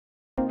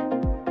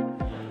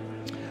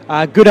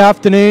Good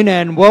afternoon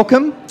and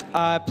welcome.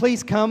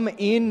 Please come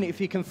in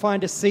if you can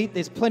find a seat.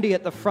 There's plenty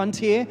at the front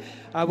here.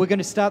 We're going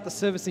to start the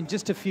service in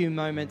just a few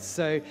moments,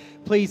 so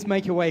please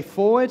make your way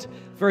forward.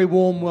 Very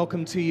warm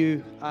welcome to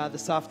you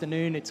this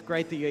afternoon. It's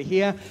great that you're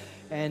here,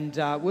 and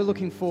we're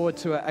looking forward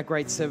to a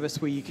great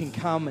service where you can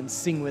come and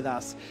sing with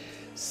us.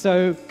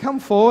 So come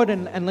forward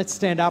and let's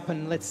stand up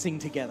and let's sing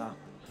together.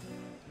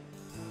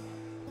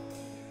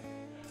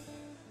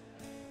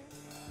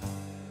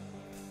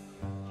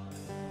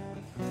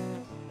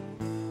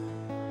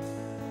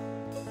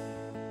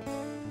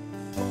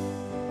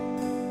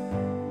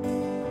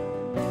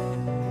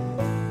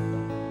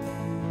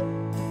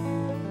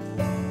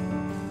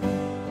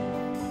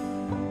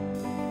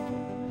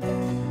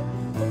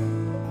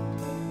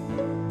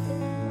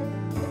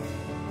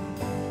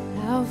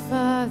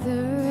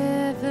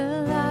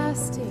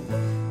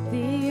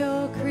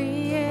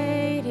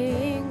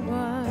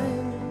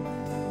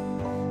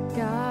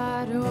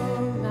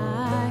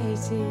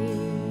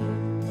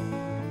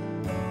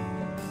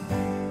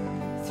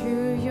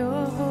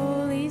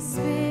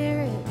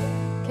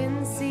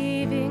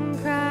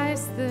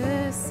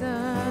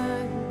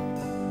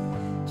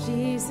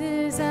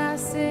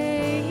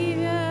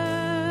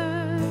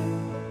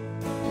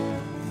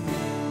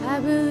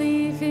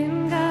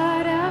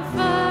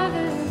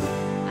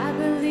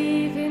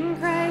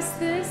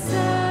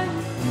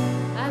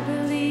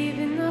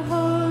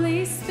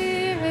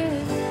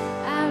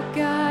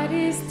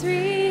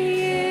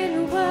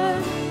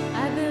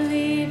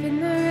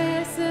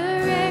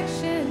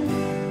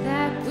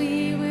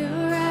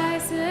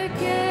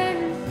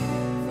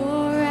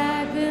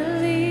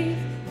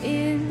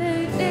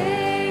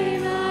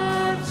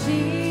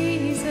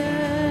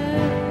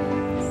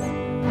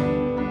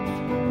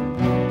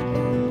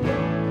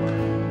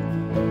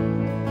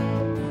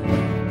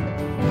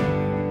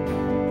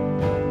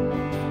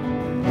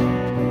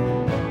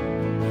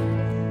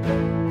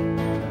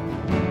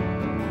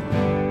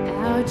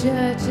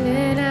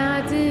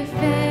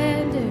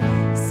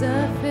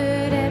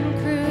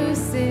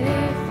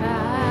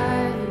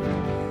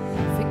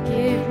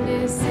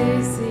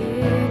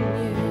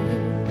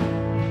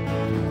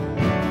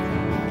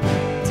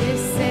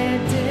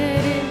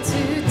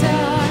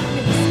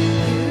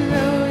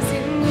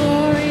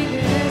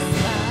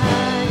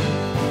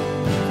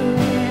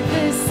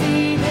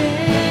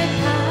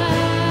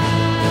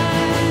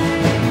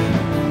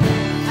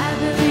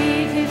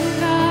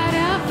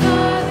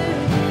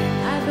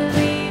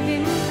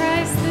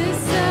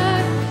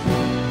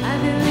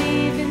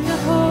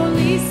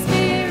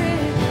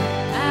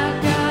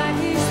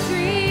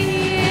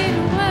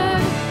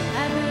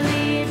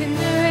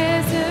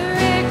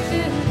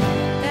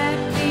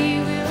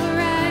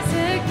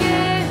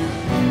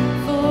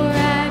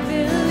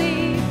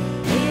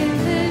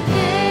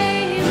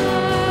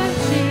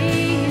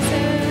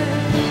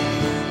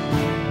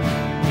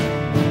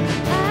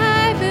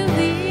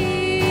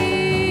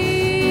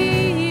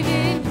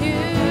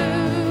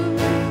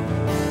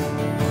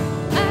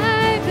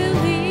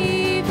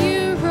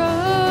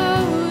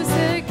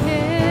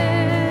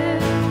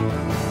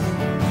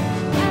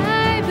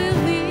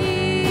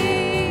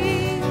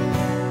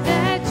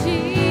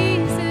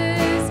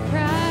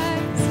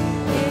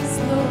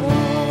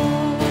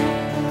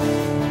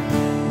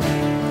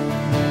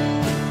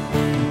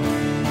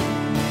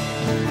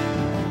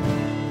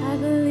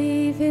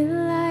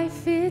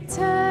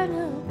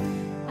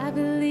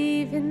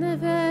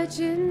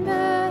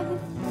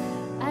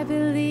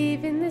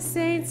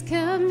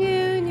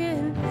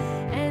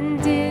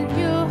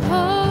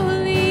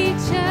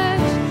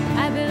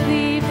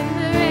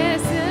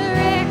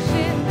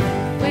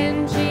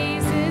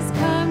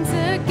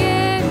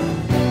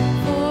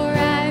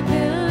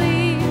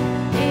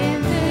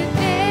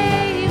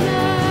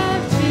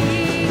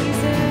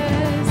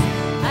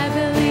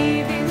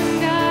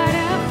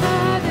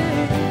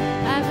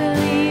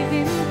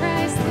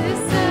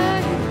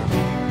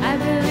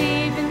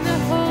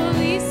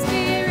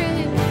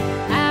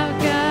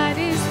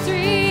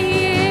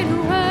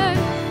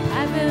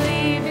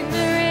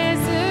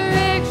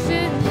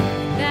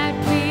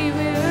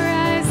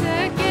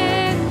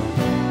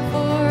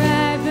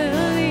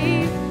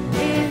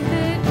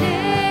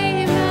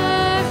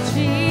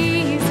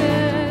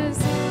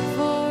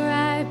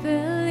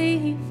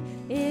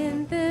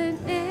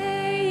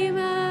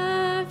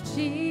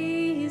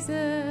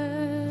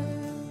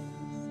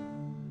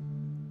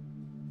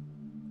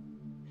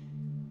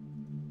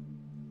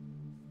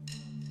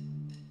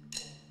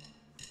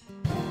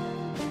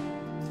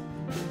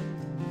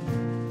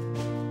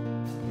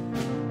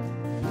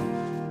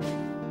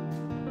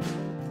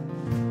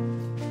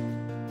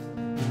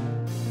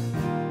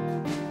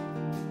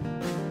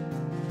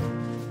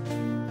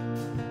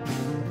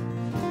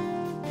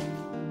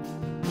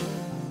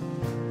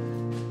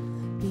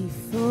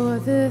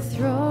 The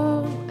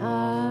throne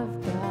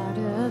of God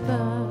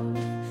above,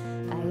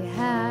 I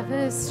have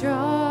a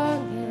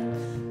strong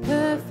and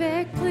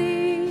perfect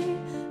plea,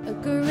 a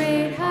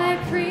great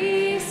high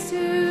priest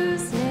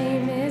whose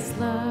name is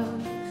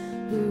love,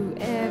 who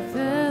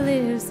ever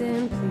lives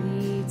and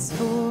pleads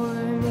for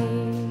me.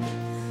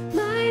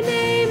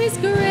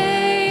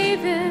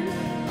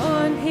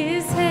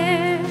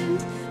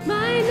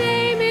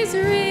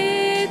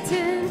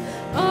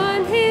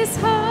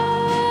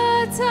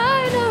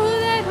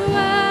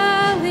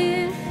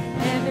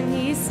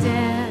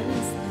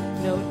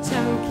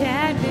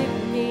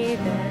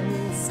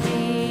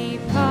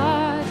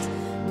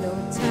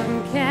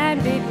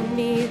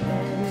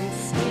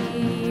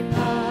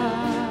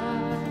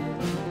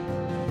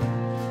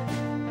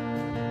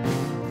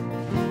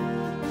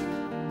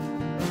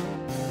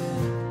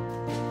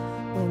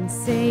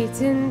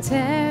 Satan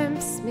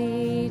tempts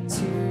me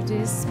to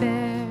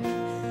despair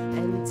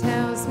and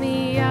tells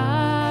me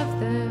of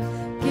the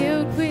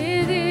guilt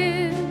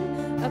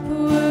within.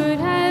 Upward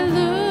I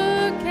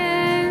look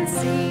and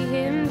see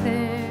him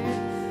there,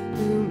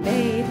 who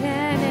made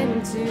an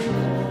end to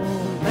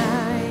all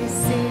my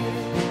sin.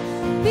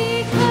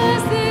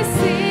 Because the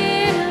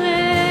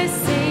sinless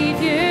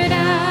Savior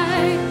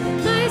died,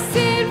 my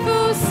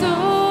sinful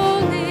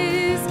soul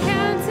is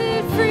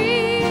counted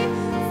free.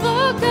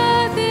 For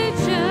God the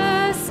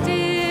just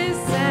is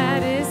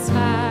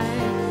satisfied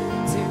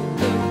to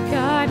look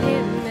on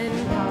him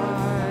and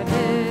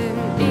pardon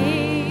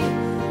me.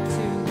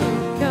 To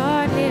look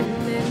on him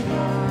and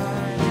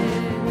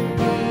pardon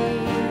me.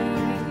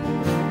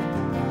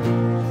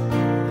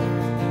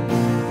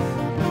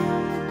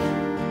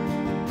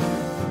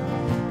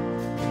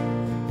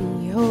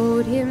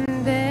 Behold him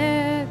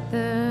there,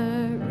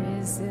 the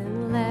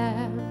risen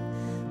Lamb,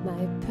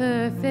 my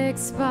perfect,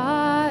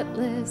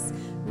 spotless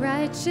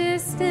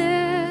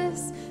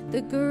righteousness,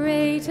 the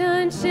great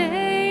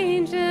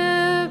unchangeable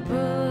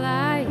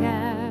I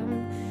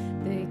am,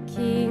 the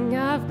King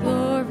of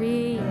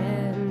glory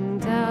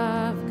and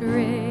of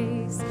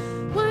grace.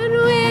 One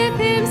with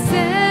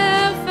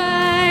himself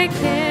I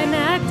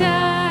cannot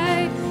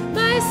die,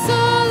 my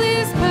soul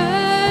is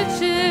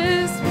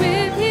purchased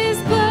with his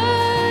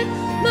blood,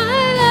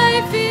 my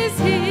life is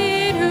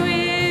hid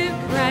with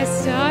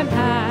Christ on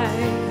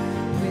high,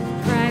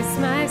 with Christ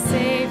my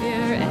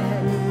Savior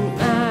and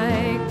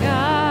my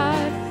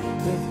God,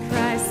 with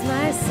Christ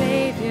my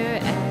Savior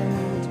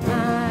and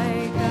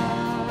my God.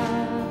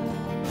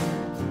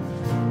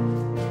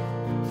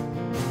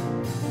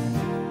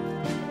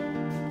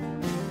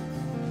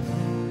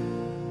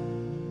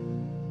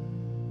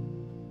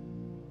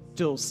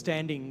 Still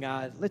standing,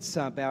 let's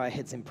bow our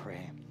heads in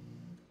prayer.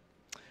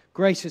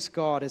 Gracious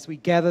God, as we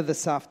gather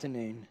this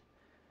afternoon,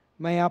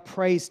 may our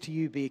praise to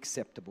you be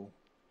acceptable.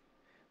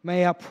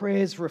 May our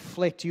prayers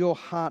reflect your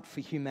heart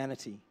for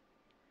humanity.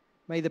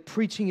 May the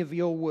preaching of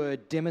your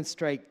word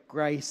demonstrate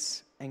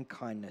grace and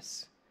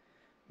kindness.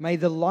 May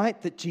the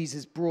light that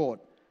Jesus brought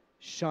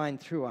shine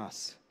through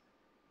us.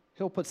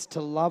 Help us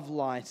to love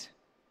light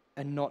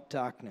and not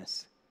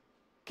darkness.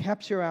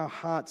 Capture our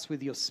hearts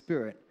with your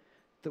Spirit,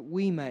 that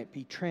we may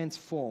be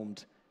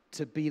transformed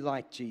to be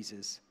like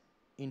Jesus,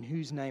 in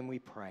whose name we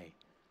pray.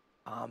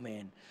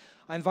 Amen.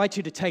 I invite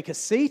you to take a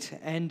seat,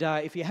 and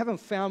if you haven't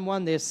found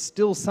one, there's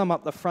still some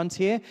up the front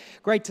here.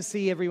 Great to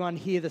see everyone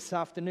here this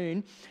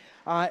afternoon.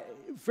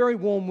 Very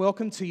warm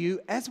welcome to you.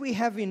 As we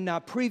have in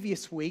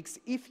previous weeks,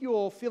 if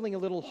you're feeling a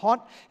little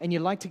hot and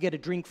you'd like to get a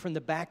drink from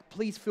the back,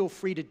 please feel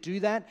free to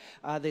do that.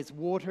 There's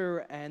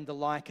water and the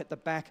like at the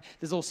back.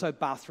 There's also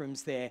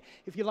bathrooms there.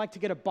 If you'd like to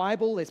get a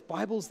Bible, there's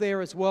Bibles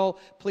there as well.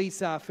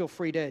 Please feel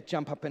free to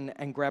jump up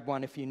and grab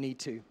one if you need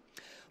to.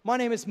 My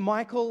name is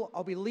Michael.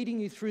 I'll be leading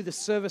you through the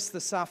service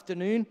this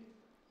afternoon.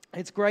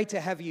 It's great to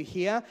have you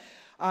here.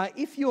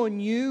 If you're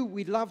new,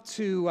 we'd love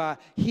to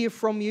hear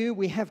from you.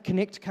 We have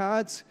Connect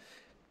cards,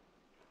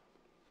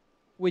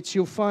 which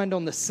you'll find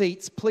on the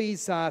seats.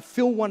 Please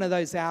fill one of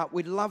those out.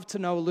 We'd love to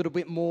know a little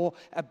bit more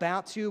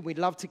about you. We'd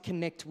love to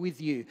connect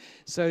with you.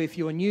 So if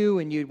you're new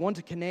and you want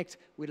to connect,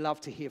 we'd love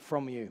to hear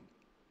from you.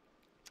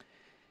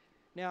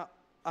 Now,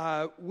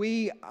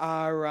 we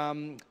are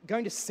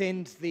going to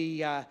send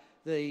the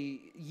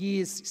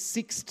years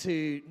 6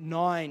 to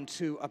 9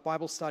 to a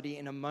Bible study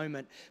in a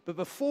moment. But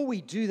before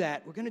we do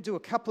that, we're going to do a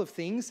couple of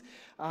things.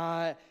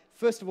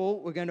 First of all,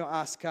 we're going to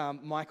ask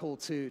Michael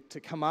to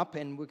come up,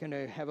 and we're going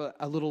to have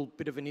a little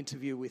bit of an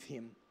interview with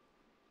him.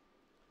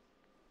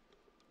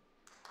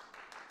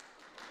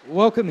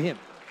 Welcome him.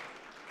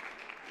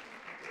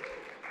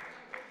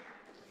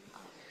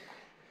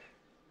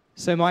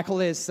 So, Michael,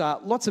 there's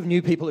lots of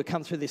new people who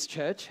come through this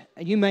church,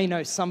 and you may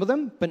know some of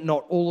them, but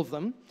not all of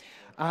them.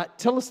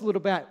 Tell us a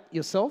little about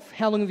yourself.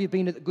 How long have you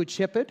been at the Good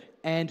Shepherd,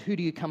 and who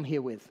do you come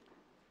here with?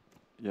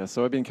 Yeah,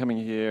 so I've been coming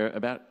here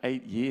about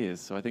 8 years,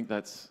 so I think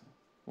that's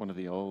one of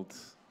the old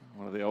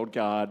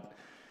guard,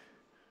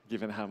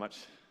 given how much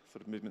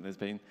sort of movement there's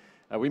been.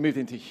 We moved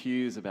into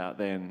Hughes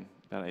about 8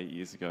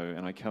 years ago,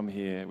 and I come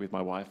here with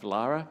my wife,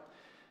 Lara,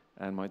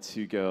 and my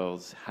 2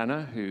 girls,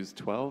 Hannah, who's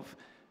 12,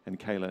 and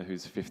Kayla,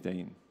 who's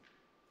 15.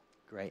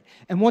 Great.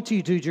 And what do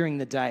you do during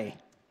the day?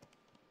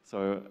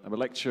 So I'm a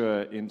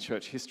lecturer in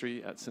church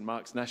history at St.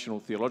 Mark's National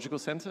Theological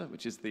Centre,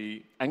 which is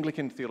the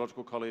Anglican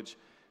Theological College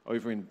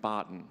over in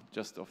Barton,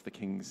 just off the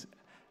King's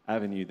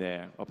Avenue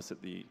there,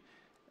 opposite the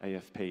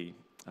AFP.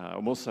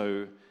 I'm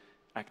also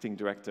acting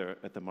director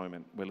at the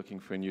moment. We're looking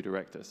for a new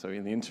director. So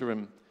in the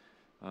interim,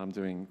 I'm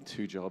doing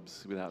 2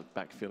 jobs without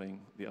backfilling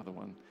the other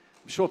one.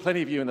 I'm sure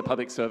plenty of you in the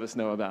public service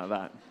know about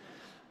that,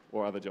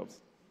 or other jobs.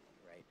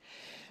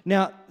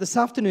 Now, this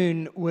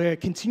afternoon, we're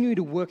continuing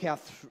to work our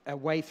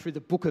way through the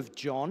book of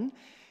John,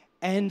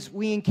 and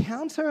we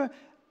encounter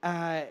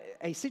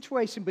a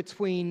situation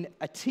between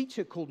a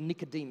teacher called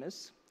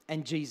Nicodemus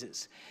and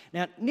Jesus.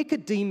 Now,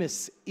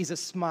 Nicodemus is a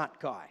smart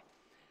guy,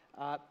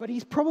 but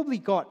he's probably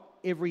got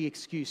every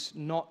excuse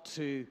not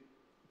to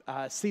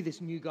see this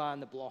new guy on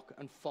the block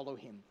and follow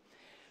him.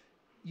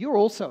 You're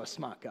also a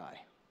smart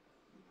guy.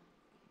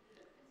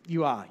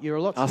 You are. You're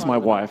a lot smarter Ask my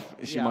than wife.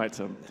 I. She Yeah. might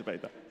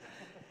debate that.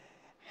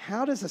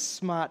 How does a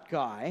smart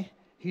guy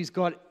who's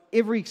got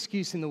every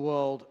excuse in the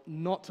world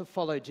not to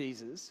follow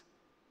Jesus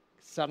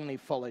suddenly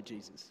follow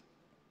Jesus?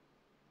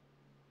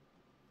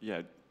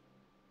 Yeah.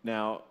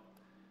 Now,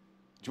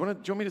 do you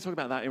want me to talk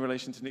about that in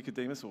relation to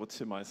Nicodemus or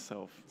to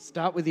myself?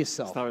 Start with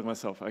yourself. Start with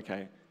myself,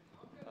 okay.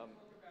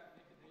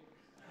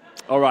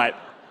 All right.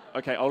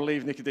 Okay, I'll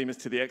leave Nicodemus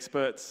to the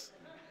experts.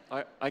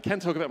 I can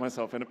talk about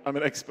myself, and I'm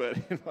an expert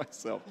in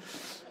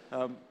myself.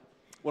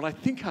 Well, I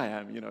think I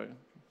am, you know.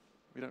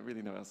 We don't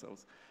really know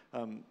ourselves.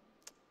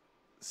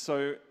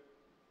 So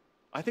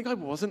I think I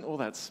wasn't all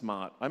that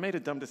smart. I made a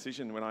dumb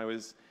decision when I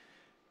was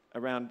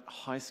around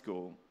high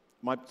school.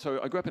 So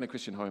I grew up in a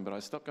Christian home, but I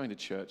stopped going to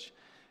church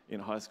in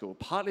high school,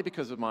 partly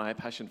because of my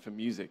passion for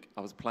music.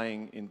 I was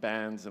playing in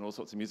bands and all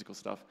sorts of musical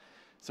stuff.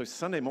 So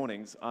Sunday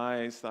mornings,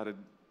 I started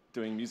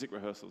doing music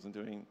rehearsals and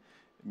doing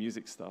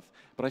music stuff.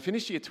 But I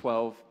finished year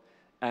 12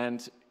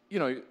 and, you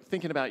know,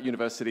 thinking about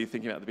university,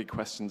 thinking about the big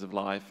questions of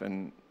life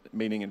and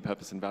meaning and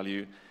purpose and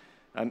value,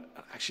 and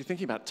actually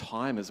thinking about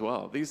time as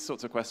well. These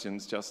sorts of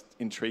questions just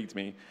intrigued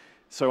me.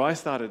 So I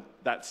started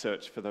that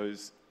search for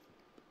those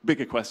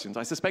bigger questions.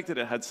 I suspected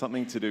it had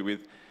something to do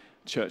with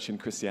church and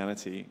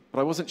Christianity, but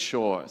I wasn't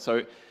sure.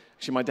 So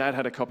actually my dad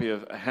had a copy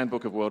of A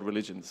Handbook of World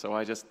Religions, so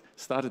I just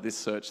started this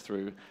search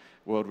through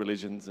world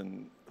religions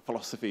and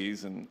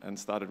philosophies and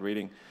started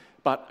reading.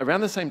 But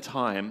around the same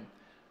time,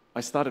 I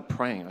started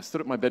praying. I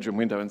stood at my bedroom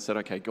window and said,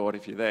 okay, God,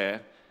 if you're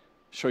there,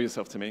 show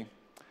yourself to me.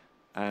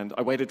 And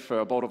I waited for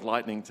a bolt of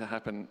lightning to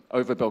happen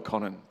over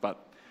Belconnen, but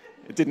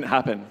it didn't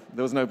happen.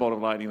 There was no bolt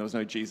of lightning. There was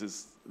no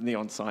Jesus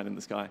neon sign in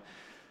the sky.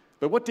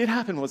 But what did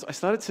happen was I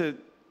started to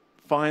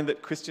find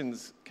that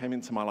Christians came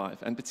into my life,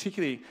 and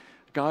particularly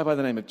a guy by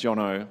the name of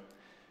Jono.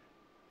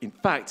 In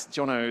fact,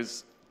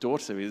 Jono's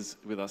daughter is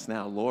with us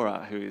now,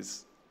 Laura, who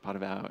is part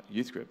of our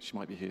youth group. She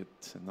might be here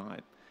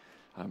tonight,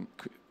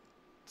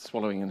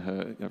 falling in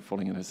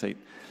her seat.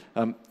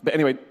 But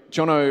anyway,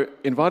 Jono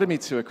invited me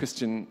to a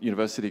Christian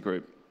university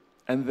group,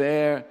 and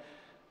there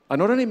I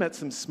not only met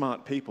some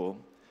smart people,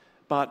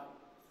 but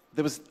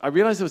I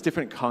realized there was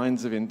different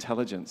kinds of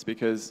intelligence,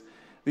 because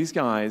these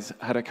guys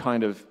had a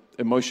kind of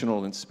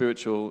emotional and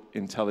spiritual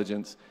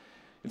intelligence.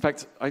 In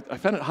fact, I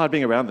found it hard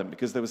being around them,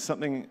 because there was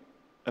something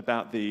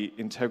about the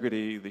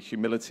integrity, the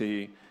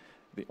humility,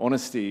 the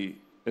honesty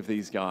of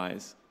these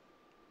guys.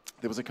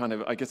 There was a kind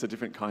of, I guess, a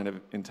different kind of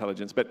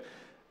intelligence. But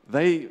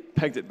they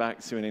pegged it back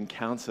to an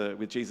encounter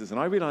with Jesus. And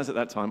I realized at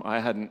that time I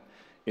hadn't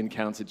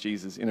encountered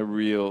Jesus in a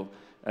real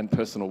and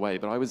personal way,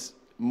 but I was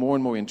more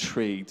and more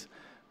intrigued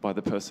by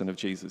the person of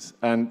Jesus.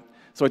 And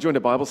so I joined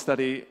a Bible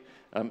study.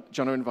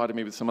 Jono invited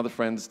me with some other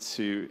friends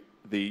to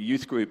the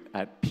youth group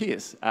at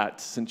Pierce at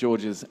St.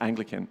 George's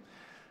Anglican,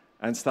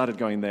 and started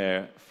going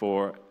there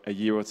for a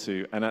year or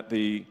two. And at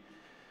the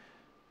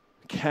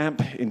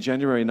camp in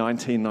January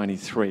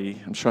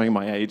 1993, I'm showing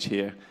my age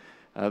here,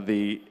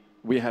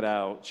 we had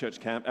our church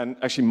camp, and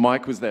actually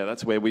Mike was there.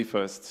 That's where we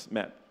first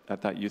met,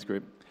 at that youth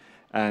group.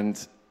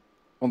 And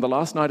on the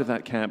last night of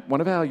that camp, one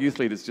of our youth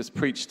leaders just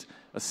preached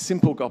a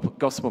simple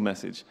gospel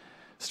message,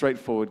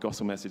 straightforward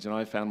gospel message, and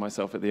I found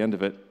myself at the end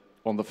of it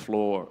on the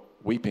floor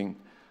weeping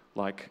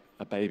like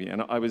a baby.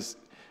 And I was,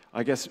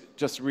 I guess,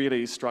 just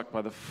really struck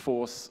by the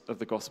force of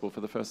the gospel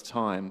for the first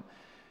time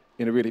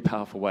in a really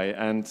powerful way.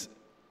 And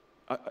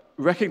I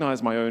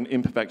recognized my own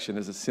imperfection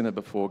as a sinner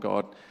before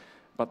God,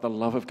 but the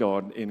love of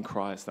God in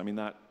Christ, I mean,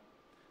 that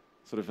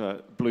sort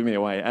of blew me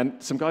away.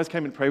 And some guys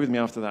came and prayed with me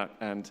after that,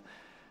 and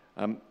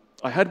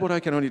I had what I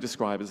can only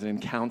describe as an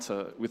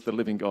encounter with the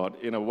living God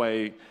in a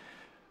way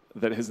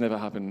that has never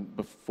happened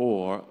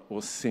before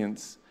or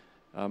since.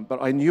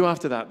 But I knew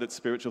after that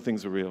spiritual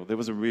things were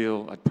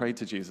real. I prayed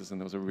to Jesus,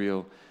 and there was a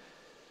real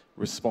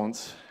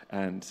response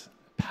and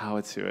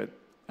power to it.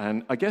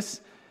 And I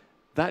guess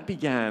that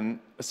began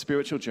a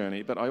spiritual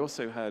journey, but I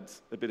also had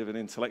a bit of an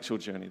intellectual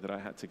journey that I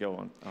had to go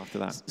on after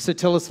that. So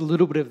tell us a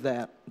little bit of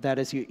that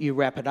as you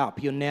wrap it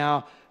up. You're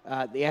now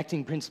the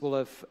acting principal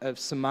of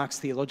St. Mark's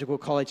Theological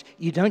College.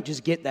 You don't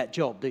just get that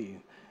job, do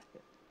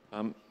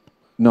you?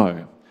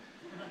 No.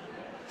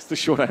 It's the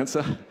short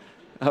answer.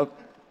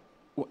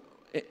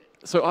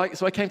 So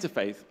I came to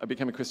faith. I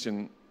became a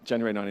Christian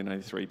January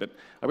 1993, but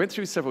I went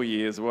through several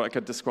years of what I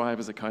could describe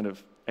as a kind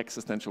of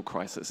existential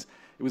crisis.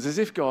 It was as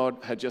if God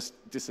had just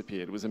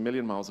disappeared. It was a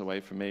million miles away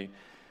from me.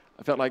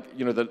 I felt like,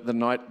 you know,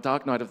 the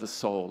dark night of the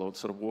soul, or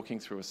sort of walking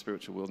through a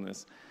spiritual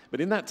wilderness. But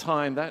in that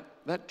time,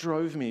 that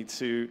drove me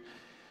to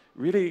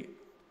really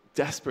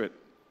desperate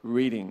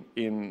reading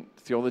in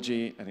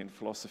theology and in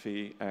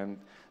philosophy, and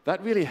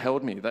that really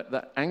held me,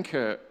 that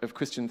anchor of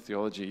Christian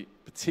theology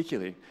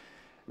particularly.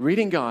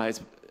 Reading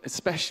guys,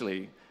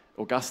 especially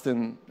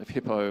Augustine of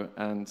Hippo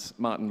and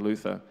Martin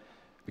Luther,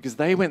 because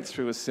they went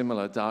through a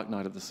similar dark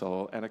night of the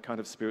soul and a kind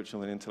of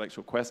spiritual and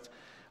intellectual quest.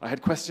 I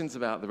had questions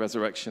about the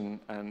resurrection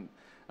and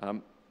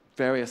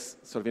various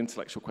sort of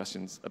intellectual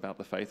questions about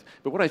the faith.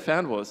 But what I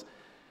found was,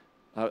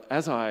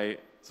 as I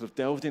sort of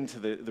delved into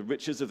the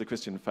riches of the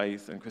Christian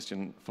faith and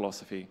Christian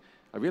philosophy,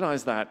 I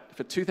realized that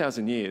for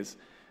 2,000 years,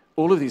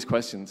 all of these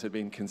questions had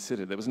been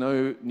considered. There was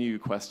no new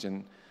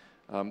question.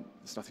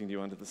 There's nothing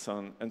new under the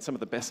sun. And some of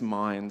the best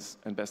minds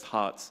and best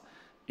hearts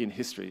in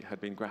history had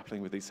been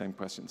grappling with these same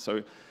questions.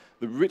 So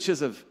the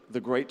riches of the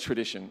great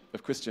tradition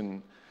of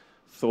Christian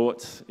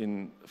thought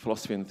in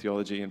philosophy and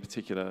theology in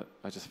particular,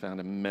 I just found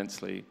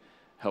immensely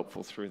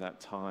helpful through that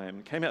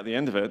time. Came out the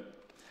end of it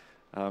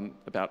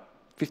about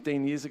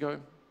 15 years ago,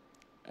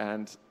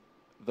 and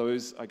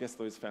those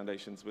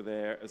foundations were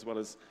there, as well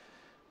as,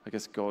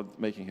 God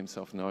making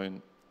himself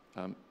known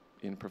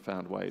in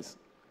profound ways.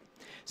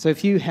 So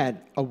if you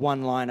had a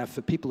one-liner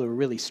for people who are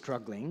really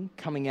struggling,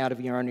 coming out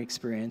of your own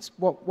experience,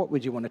 what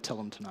would you want to tell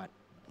them tonight?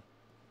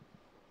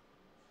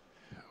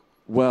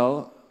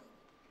 Well,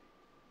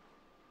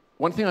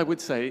 one thing I would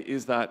say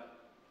is that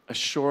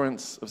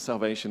assurance of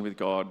salvation with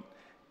God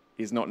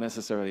is not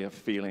necessarily a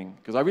feeling.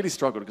 Because I really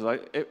struggled, because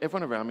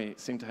everyone around me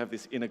seemed to have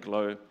this inner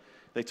glow.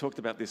 They talked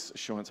about this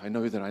assurance. I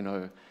know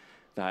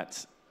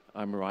that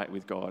I'm right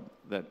with God,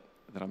 that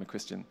I'm a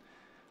Christian.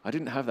 I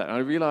didn't have that. And I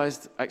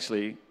realized,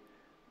 actually,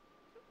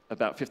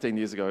 about 15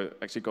 years ago,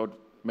 God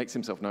makes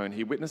himself known.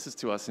 He witnesses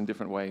to us in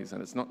different ways,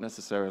 and it's not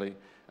necessarily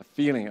a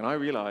feeling. And I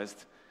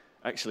realized,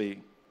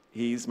 actually,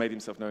 he's made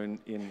himself known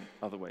in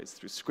other ways,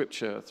 through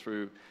scripture,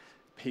 through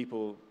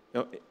people.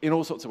 In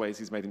all sorts of ways,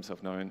 he's made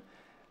himself known,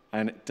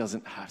 and it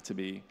doesn't have to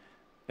be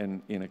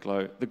in a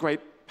glow. The great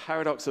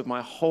paradox of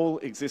my whole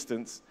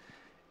existence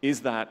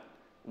is that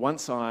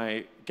once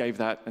I gave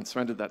that and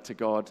surrendered that to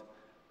God,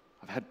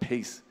 I've had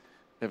peace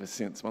ever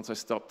since. Once I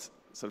stopped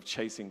sort of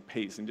chasing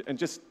peace and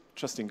just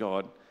trusting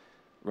God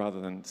rather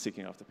than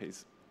seeking after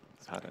peace.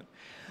 I've had it.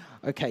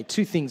 Okay,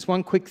 two things.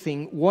 One quick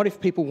thing. What if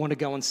people want to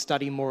go and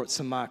study more at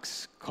St.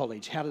 Mark's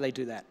College? How do they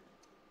do that?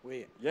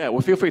 Yeah,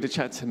 well, feel free to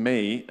chat to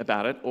me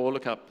about it, or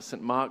look up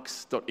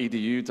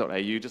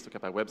stmarks.edu.au. Just look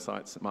up our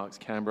website, St. Mark's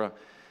Canberra,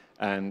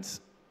 and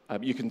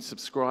you can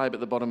subscribe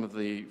at the bottom of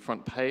the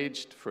front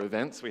page for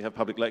events. We have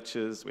public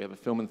lectures. We have a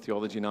film and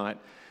theology night.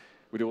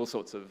 We do all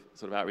sorts of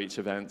sort of outreach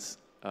events.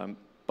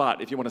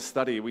 But if you want to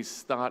study, we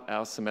start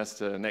our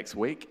semester next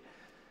week.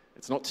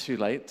 It's not too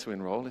late to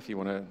enroll if you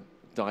want to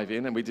dive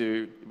in, and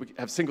we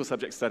have single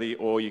subject study,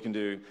 or you can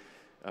do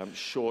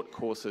short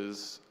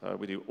courses.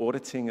 We do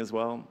auditing as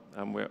well.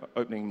 We're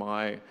opening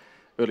my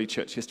early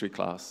church history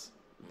class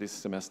this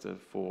semester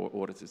for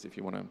auditors if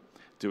you want to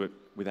do it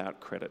without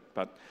credit.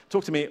 But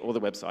talk to me or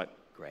the website.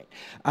 Great.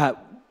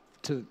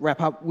 To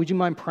wrap up, would you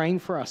mind praying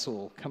for us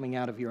all coming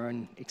out of your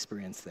own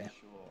experience there?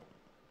 Sure.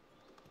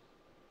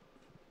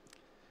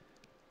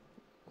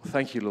 Well,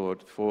 thank you,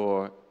 Lord,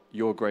 for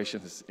your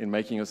graciousness in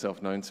making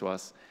yourself known to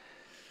us.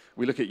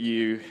 We look at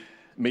you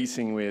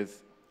meeting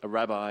with a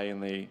rabbi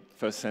in the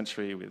first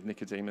century, with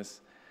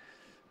Nicodemus,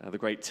 the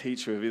great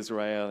teacher of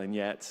Israel, and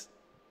yet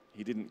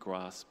he didn't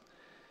grasp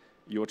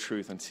your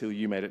truth until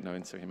you made it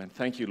known to him. And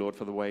thank you, Lord,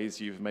 for the ways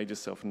you've made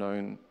yourself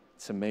known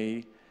to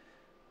me,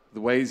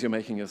 the ways you're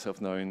making yourself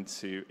known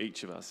to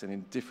each of us, and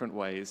in different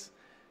ways,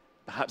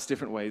 perhaps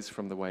different ways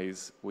from the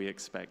ways we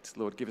expect.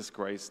 Lord, give us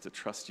grace to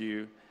trust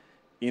you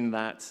in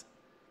that.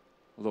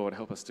 Lord,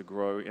 help us to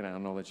grow in our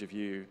knowledge of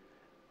you,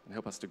 and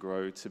help us to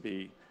grow to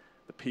be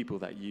the people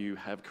that you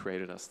have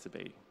created us to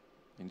be.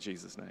 In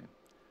Jesus' name,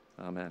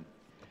 amen.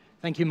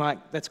 Thank you, Mike.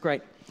 That's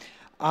great.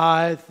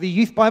 The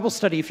Youth Bible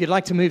Study, if you'd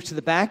like to move to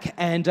the back,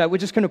 and we're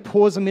just going to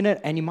pause a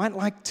minute, and you might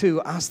like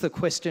to ask the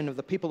question of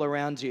the people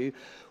around you,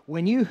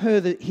 when you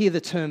hear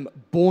the term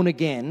born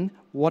again,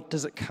 what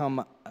does it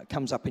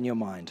comes up in your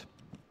mind?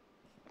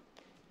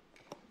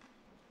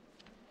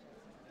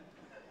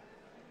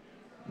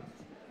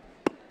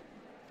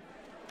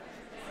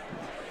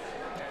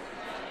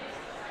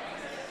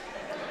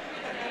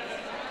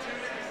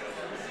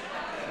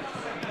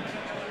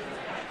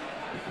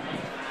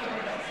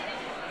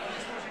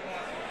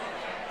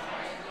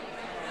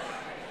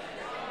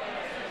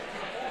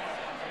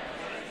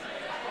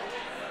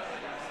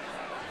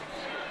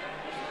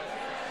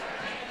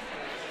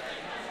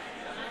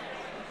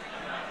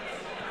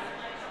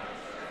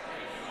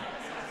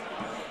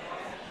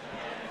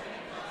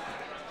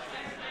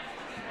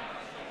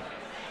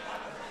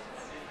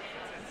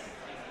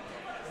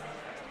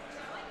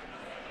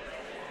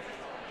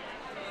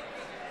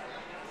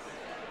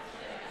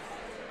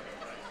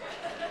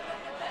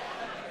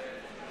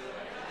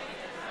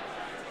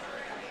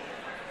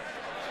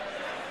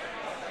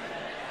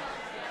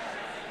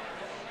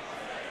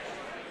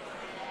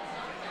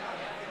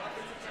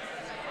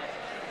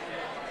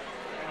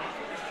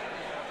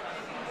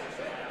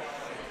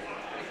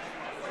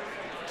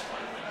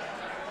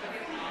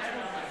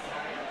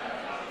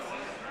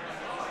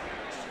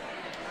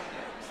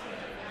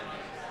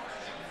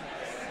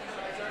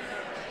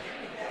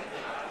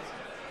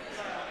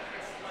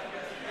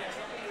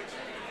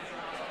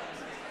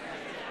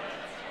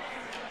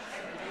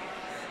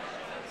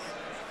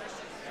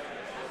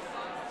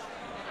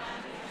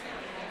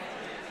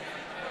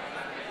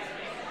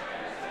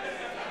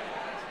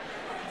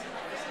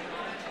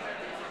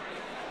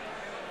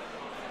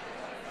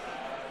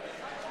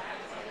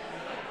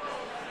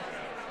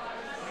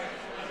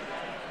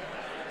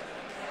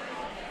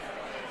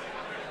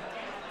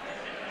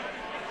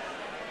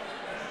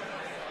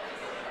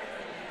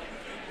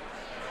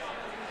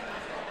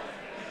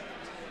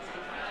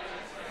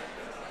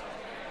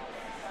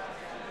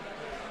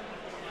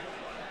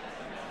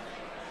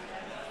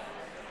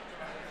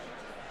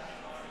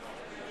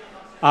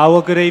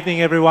 Well, good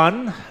evening,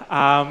 everyone.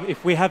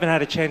 If we haven't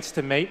had a chance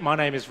to meet, my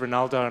name is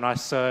Ronaldo and I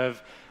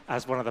serve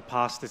as one of the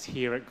pastors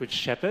here at Good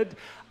Shepherd.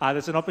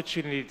 There's an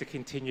opportunity to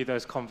continue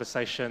those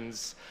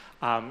conversations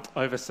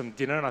over some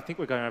dinner, and I think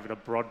we're going over to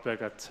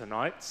Broadburger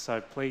tonight,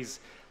 so please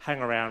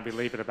hang around. We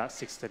leave at about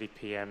 6:30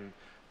 p.m.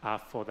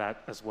 For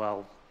that as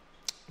well.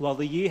 Well,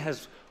 the year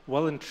has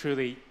well and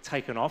truly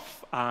taken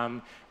off,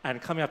 and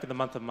coming up in the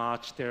month of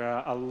March, there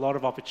are a lot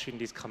of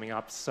opportunities coming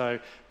up. So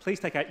please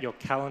take out your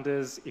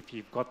calendars if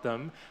you've got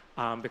them,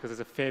 because there's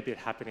a fair bit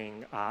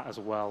happening as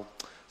well.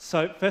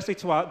 So firstly,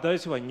 to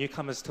those who are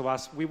newcomers to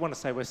us, we want to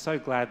say we're so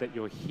glad that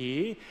you're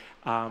here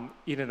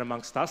in and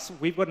amongst us.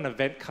 We've got an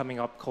event coming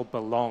up called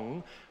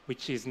Belong,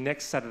 which is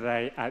next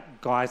Saturday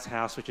at Guy's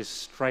House, which is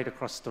straight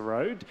across the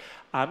road.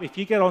 If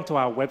you get onto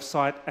our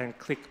website and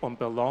click on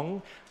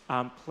Belong,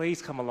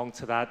 please come along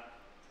to that.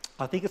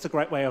 I think it's a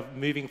great way of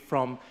moving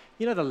from,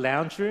 you know, the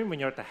lounge room when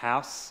you're at the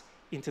house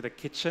into the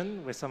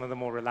kitchen where some of the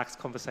more relaxed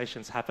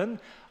conversations happen.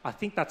 I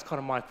think that's kind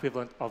of my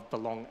equivalent of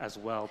Belong as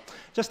well.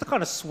 Just to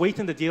kind of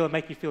sweeten the deal and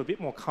make you feel a bit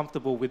more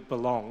comfortable with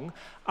Belong,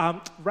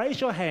 raise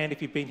your hand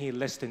if you've been here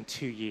less than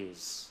 2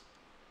 years.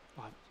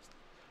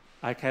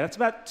 Okay, that's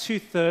about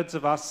 2/3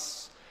 of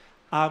us.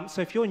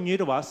 So if you're new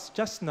to us,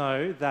 just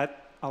know that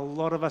a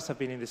lot of us have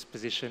been in this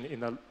position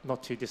in the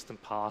not too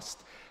distant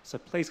past. So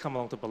please come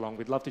along to Belong.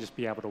 We'd love to just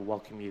be able to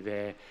welcome you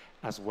there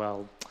as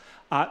well.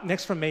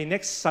 Next from me,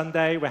 next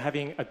Sunday, we're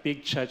having a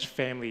big church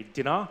family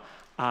dinner.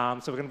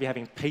 So we're going to be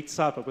having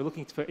pizza, but we're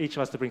looking for each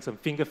of us to bring some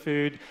finger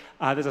food.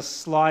 There's a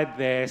slide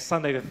there,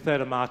 Sunday the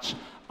 3rd of March,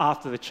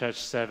 after the church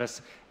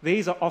service.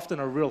 These are often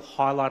a real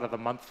highlight of the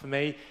month for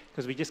me,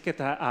 because we just get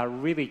to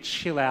really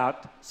chill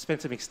out,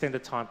 spend some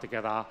extended time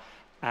together,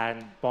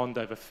 and bond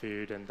over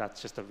food, and that's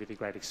just a really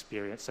great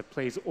experience. So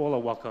please, all are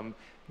welcome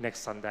next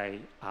Sunday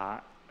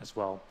as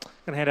well. I'm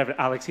going to hand over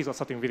to Alex. He's got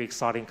something really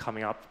exciting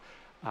coming up,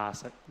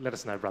 so let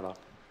us know, brother.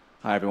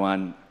 Hi,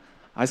 everyone.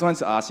 I just wanted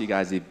to ask you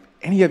guys if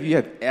any of you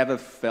have ever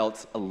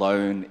felt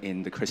alone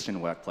in the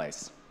Christian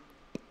workplace.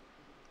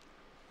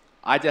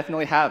 I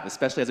definitely have,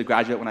 especially as a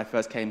graduate when I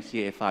first came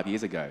here 5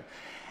 years ago.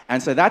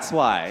 And so that's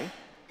why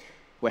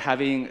we're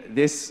having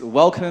this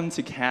Welcome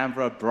to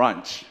Canberra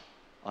brunch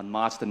on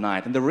March the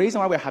 9th. And the reason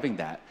why we're having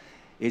that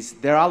is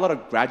there are a lot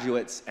of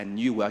graduates and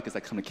new workers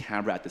that come to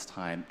Canberra at this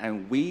time,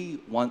 and we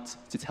want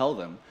to tell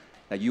them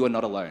that you are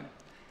not alone.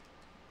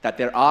 That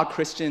there are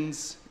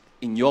Christians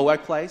in your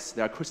workplace,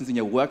 there are Christians in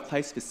your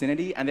workplace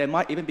vicinity, and there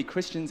might even be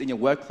Christians in your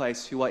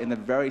workplace who are in the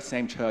very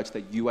same church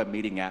that you are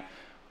meeting at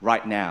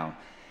right now.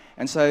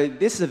 And so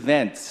this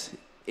event,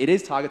 it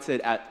is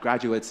targeted at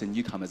graduates and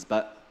newcomers,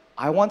 but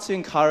I want to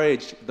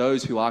encourage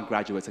those who are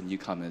graduates and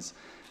newcomers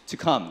to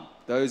come.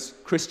 Those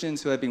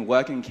Christians who have been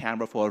working in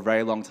Canberra for a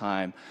very long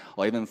time,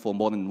 or even for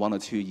more than 1 or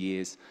 2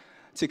 years,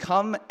 to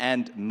come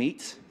and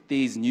meet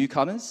these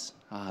newcomers,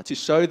 to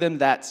show them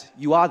that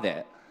you are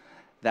there,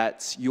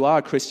 that you are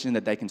a Christian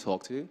that they can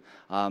talk to,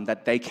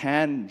 that they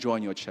can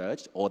join your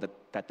church, or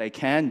that they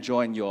can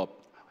join your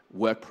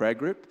work prayer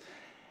group.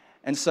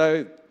 And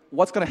so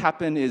what's going to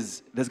happen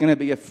is there's going to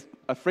be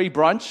a free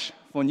brunch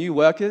for new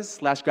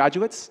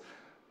workers/graduates.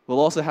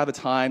 We'll also have a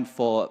time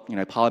for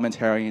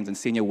parliamentarians and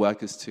senior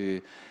workers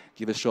to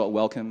give a short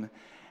welcome.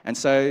 And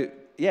so,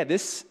 yeah,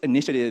 this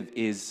initiative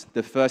is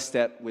the first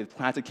step with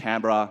Planted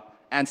Canberra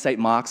and St.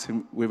 Mark's,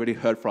 whom we've already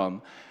heard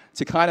from,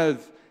 to kind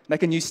of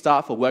make a new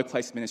start for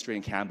workplace ministry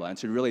in Canberra and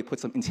to really put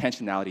some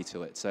intentionality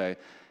to it. So,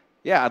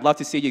 yeah, I'd love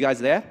to see you guys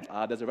there.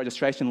 There's a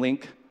registration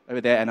link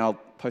over there, and I'll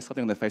post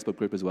something on the Facebook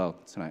group as well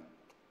tonight.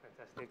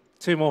 Fantastic.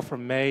 2 more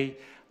from me.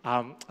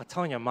 I'm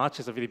telling you, March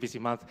is a really busy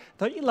month.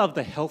 Don't you love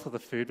the health of the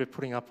food we're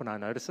putting up on our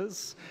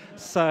notices?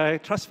 So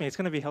trust me, it's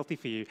going to be healthy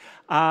for you.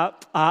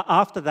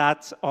 After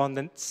that, on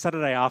the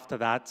Saturday after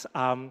that,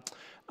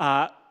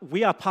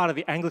 we are part of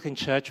the Anglican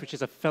Church, which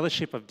is a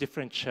fellowship of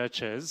different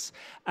churches.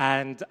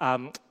 And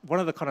one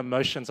of the kind of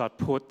motions I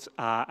put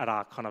at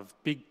our kind of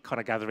big kind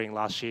of gathering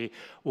last year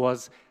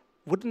was,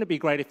 wouldn't it be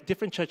great if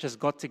different churches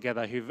got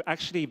together who've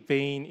actually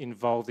been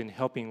involved in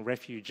helping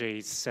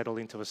refugees settle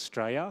into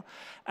Australia?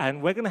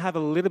 And we're going to have a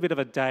little bit of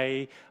a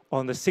day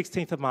on the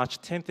 16th of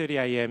March, 10:30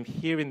 a.m.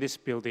 here in this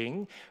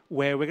building,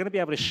 where we're going to be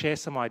able to share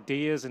some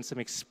ideas and some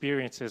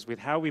experiences with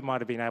how we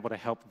might have been able to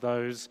help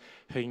those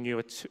who are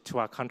new to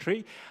our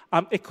country.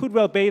 It could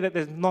well be that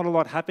there's not a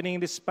lot happening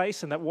in this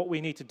space, and that what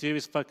we need to do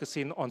is focus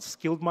in on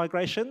skilled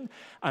migration,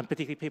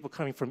 particularly people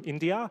coming from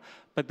India.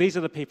 But these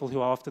are the people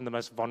who are often the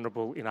most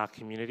vulnerable in our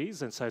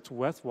communities, and so it's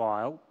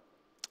worthwhile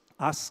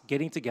us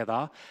getting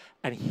together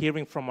and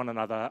hearing from one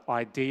another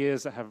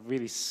ideas that have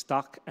really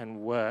stuck and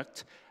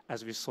worked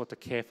as we sought to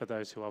care for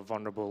those who are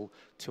vulnerable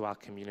to our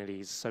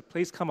communities. So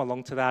please come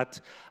along to that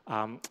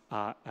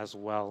as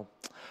well.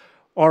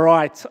 All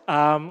right,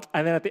 and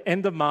then at the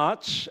end of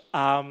March,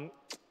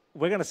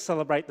 we're going to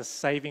celebrate the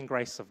saving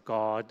grace of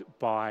God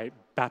by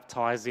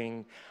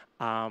baptizing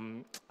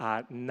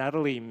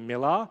Natalie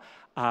Miller.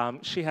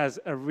 She has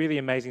a really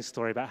amazing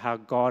story about how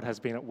God has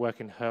been at work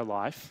in her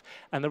life.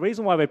 And the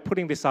reason why we're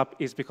putting this up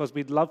is because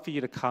we'd love for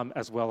you to come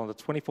as well on the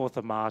 24th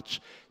of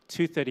March,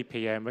 2:30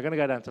 p.m. We're going to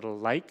go down to the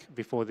lake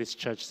before this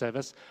church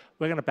service.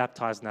 We're going to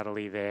baptize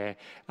Natalie there.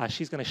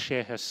 She's going to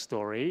share her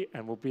story,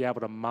 and we'll be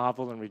able to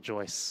marvel and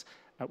rejoice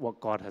at what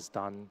God has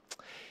done.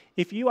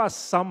 If you are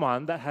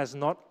someone that has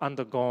not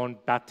undergone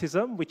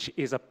baptism, which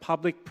is a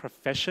public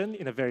profession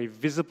in a very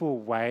visible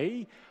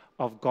way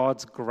of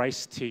God's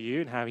grace to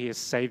you and how he has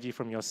saved you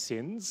from your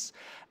sins,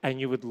 and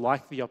you would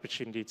like the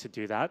opportunity to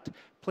do that,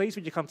 please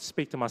would you come to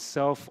speak to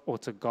myself or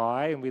to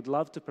Guy, and we'd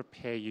love to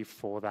prepare you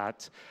for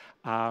that.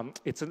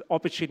 It's an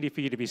opportunity for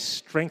you to be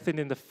strengthened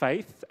in the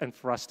faith and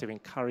for us to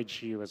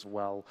encourage you as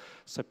well.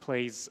 So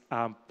please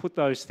put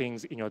those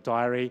things in your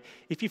diary.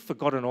 If you've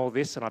forgotten all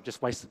this and I've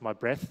just wasted my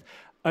breath,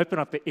 open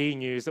up the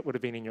e-news that would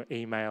have been in your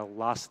email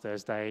last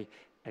Thursday,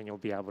 and you'll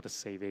be able to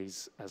see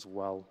these as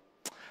well.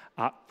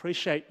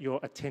 Appreciate your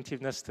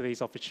attentiveness to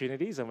these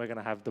opportunities, and we're going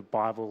to have the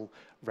Bible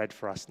read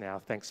for us now.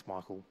 Thanks,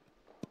 Michael.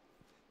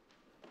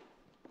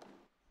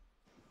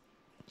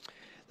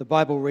 The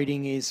Bible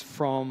reading is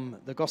from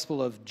the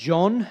Gospel of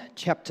John,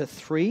 chapter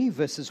 3,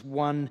 verses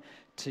 1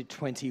 to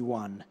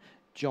 21.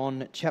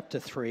 John, chapter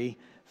 3,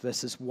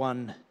 verses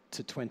 1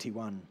 to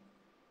 21.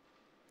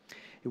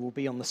 It will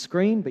be on the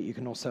screen, but you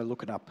can also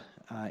look it up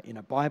in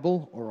a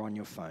Bible or on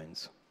your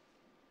phones.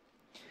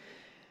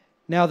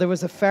 Now there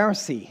was a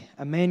Pharisee,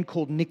 a man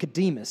called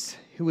Nicodemus,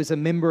 who was a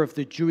member of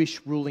the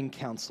Jewish ruling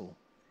council.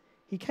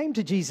 He came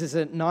to Jesus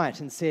at night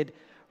and said,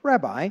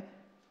 "Rabbi,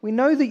 we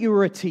know that you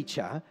are a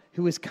teacher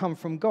who has come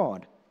from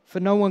God, for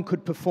no one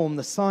could perform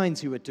the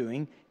signs you are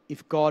doing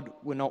if God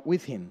were not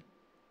with him."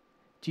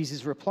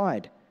 Jesus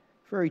replied,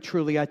 "Very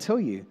truly I tell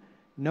you,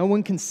 no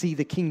one can see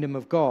the kingdom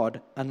of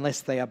God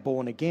unless they are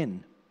born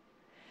again."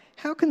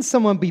 "How can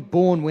someone be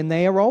born when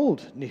they are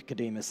old?"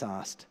 Nicodemus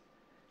asked.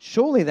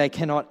 "Surely they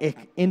cannot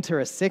enter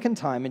a second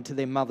time into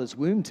their mother's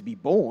womb to be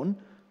born."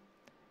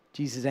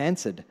 Jesus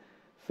answered,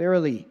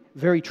 "Verily,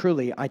 very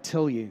truly, I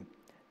tell you,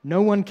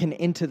 no one can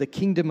enter the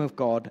kingdom of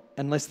God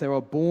unless they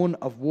are born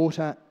of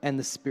water and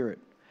the Spirit.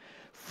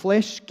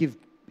 Flesh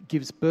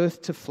gives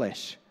birth to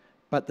flesh,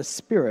 but the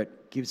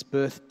Spirit gives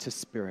birth to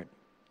spirit.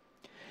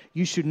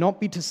 You should not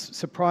be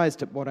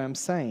surprised at what I am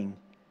saying.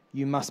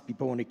 You must be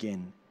born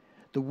again.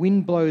 The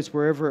wind blows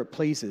wherever it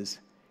pleases.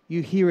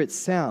 You hear its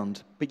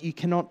sound, but you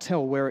cannot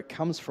tell where it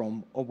comes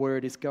from or where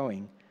it is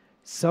going.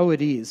 So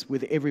it is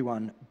with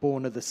everyone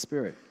born of the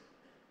Spirit."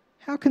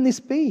 "How can this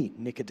be?"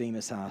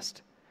 Nicodemus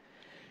asked.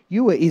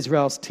 "You are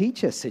Israel's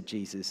teacher," said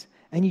Jesus,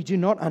 "and you do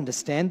not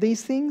understand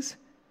these things?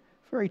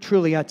 Very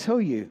truly I tell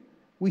you,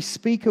 we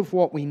speak of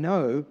what we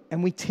know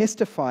and we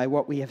testify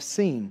what we have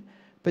seen,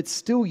 but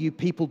still you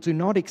people do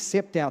not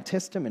accept our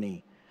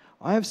testimony.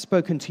 I have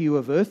spoken to you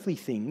of earthly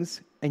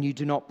things, and you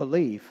do not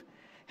believe.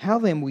 How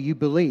then will you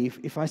believe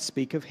if I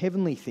speak of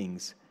heavenly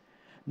things?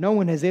 No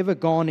one has ever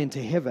gone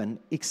into heaven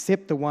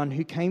except the one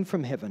who came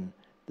from heaven,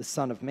 the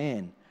Son of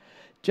Man.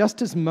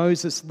 Just as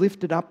Moses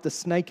lifted up the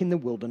snake in the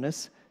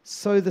wilderness,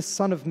 so the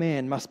Son of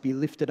Man must be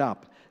lifted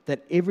up,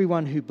 that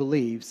everyone who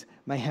believes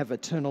may have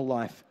eternal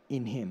life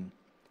in him.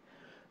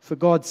 For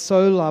God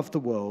so loved the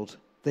world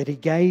that he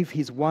gave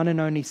his one and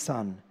only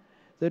Son,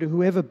 that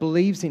whoever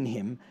believes in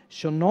him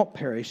shall not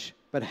perish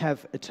but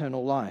have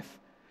eternal life.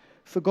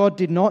 For God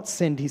did not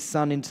send his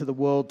Son into the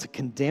world to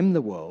condemn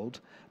the world,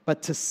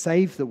 but to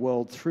save the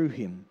world through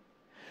him.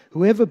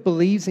 Whoever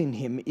believes in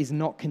him is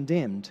not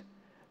condemned,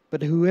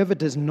 but whoever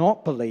does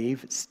not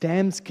believe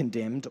stands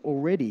condemned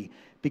already,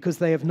 because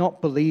they have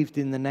not believed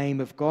in the name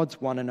of God's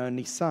one and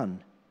only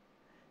Son.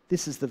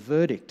 This is the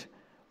verdict.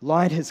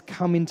 Light has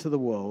come into the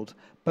world,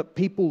 but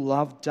people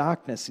loved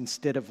darkness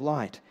instead of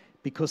light,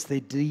 because their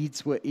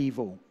deeds were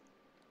evil.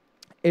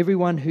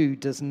 Everyone who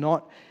does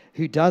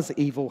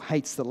evil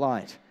hates the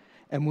light,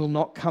 and will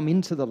not come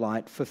into the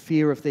light for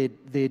fear of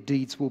their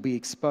deeds will be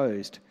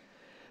exposed.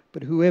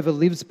 But whoever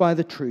lives by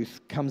the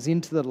truth comes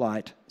into the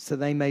light, so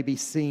they may be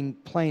seen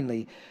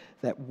plainly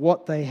that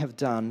what they have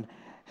done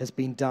has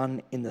been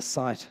done in the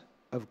sight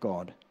of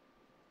God.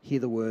 Hear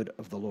the word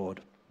of the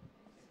Lord.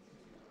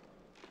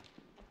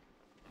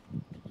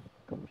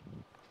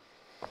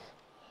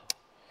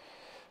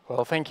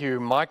 Well, thank you,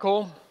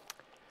 Michael.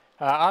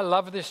 I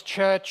love this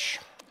church.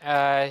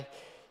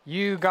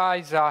 You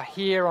guys are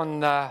here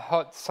on a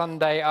hot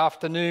Sunday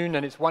afternoon,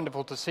 and it's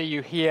wonderful to see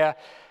you here.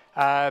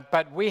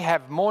 But we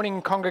have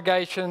morning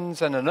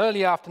congregations and an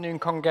early afternoon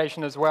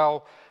congregation as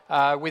well,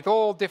 with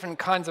all different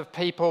kinds of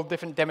people,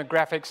 different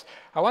demographics.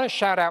 I want to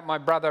shout out my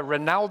brother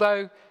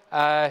Ronaldo,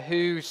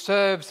 who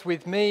serves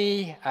with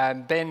me,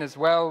 and Ben as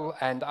well,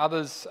 and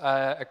others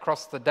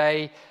across the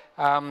day,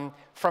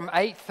 from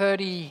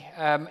 8:30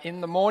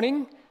 in the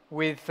morning,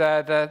 with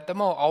the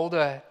more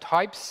older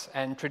types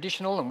and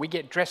traditional, and we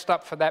get dressed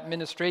up for that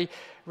ministry.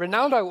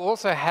 Ronaldo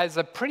also has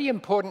a pretty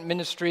important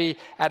ministry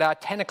at our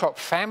 10 o'clock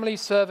family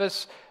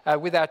service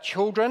with our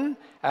children.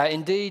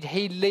 Indeed,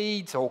 he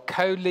leads or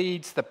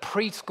co-leads the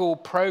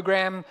preschool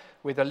program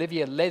with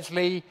Olivia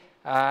Leslie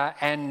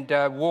and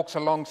walks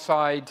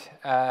alongside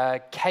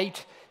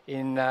Kate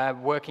in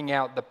working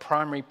out the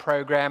primary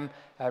program.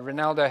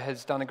 Ronaldo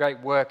has done a great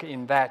work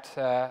in that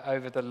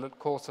over the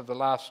course of the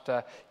last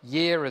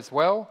year as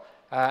well.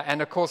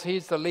 And of course,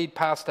 he's the lead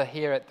pastor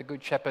here at the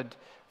Good Shepherd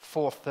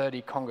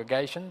 430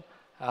 congregation.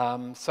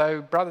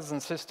 So brothers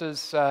and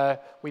sisters,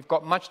 we've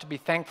got much to be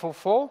thankful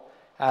for,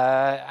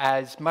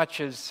 as much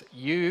as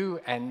you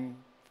and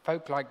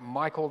folk like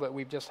Michael that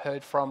we've just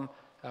heard from.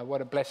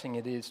 What a blessing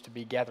it is to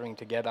be gathering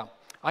together.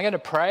 I'm going to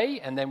pray,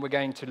 and then we're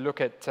going to look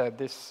at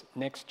this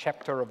next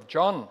chapter of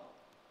John.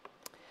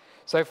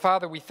 So,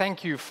 Father, we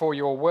thank you for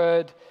your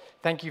word.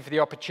 Thank you for the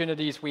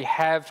opportunities we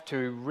have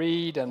to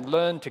read and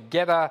learn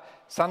together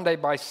Sunday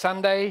by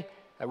Sunday.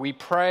 We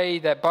pray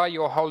that by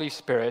your Holy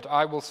Spirit,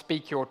 I will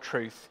speak your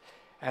truth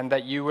and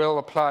that you will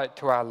apply it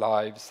to our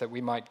lives, that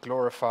we might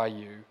glorify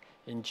you.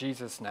 In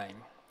Jesus' name,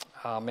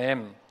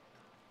 amen.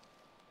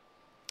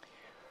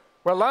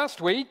 Well, last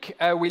week,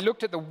 we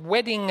looked at the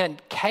wedding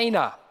at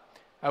Cana,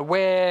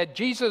 where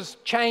Jesus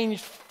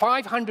changed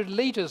 500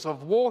 liters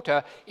of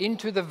water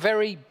into the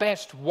very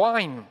best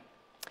wine.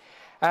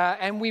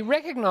 And we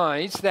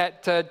recognize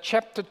that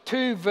chapter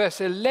 2,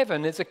 verse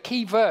 11 is a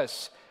key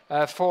verse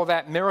for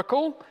that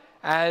miracle,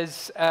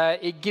 as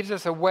it gives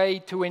us a way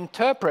to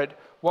interpret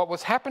what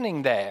was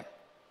happening there.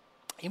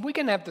 If we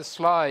can have the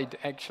slide,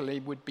 actually,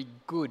 would be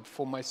good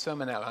for my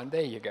sermon outline.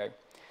 There you go.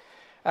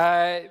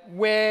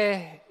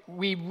 Where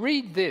we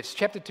read this,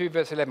 chapter 2,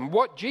 verse 11.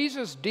 What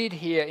Jesus did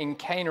here in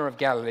Cana of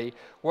Galilee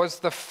was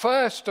the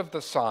first of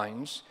the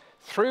signs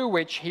through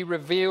which he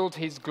revealed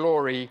his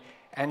glory,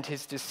 and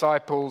his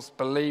disciples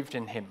believed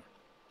in him.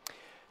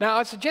 Now,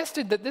 I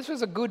suggested that this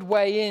was a good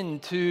way in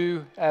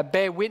to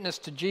bear witness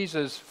to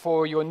Jesus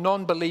for your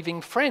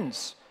non-believing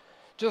friends.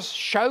 Just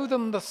show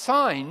them the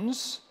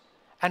signs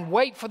and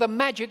wait for the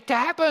magic to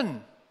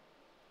happen.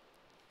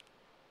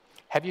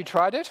 Have you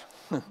tried it?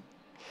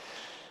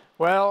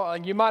 Well,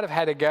 you might have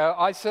had a go.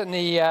 I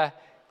certainly,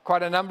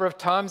 quite a number of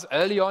times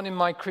early on in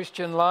my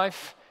Christian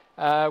life,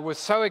 was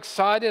so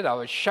excited. I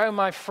would show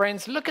my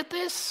friends, look at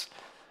this.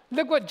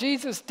 Look what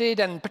Jesus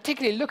did, and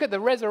particularly look at the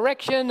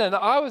resurrection. And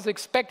I was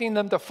expecting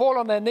them to fall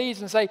on their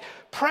knees and say,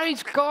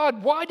 praise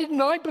God, why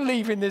didn't I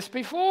believe in this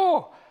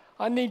before?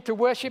 I need to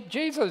worship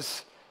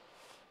Jesus.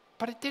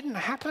 But it didn't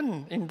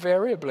happen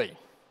invariably.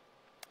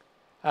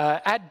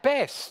 At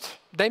best,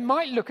 they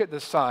might look at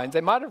the signs,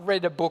 they might have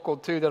read a book or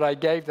two that I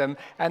gave them,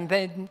 and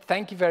then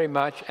thank you very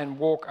much and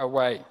walk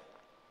away.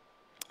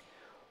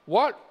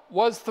 What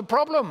was the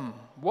problem?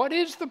 What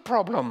is the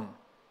problem?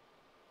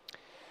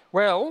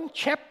 Well,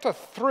 chapter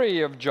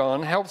 3 of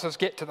John helps us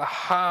get to the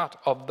heart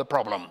of the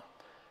problem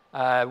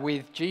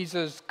with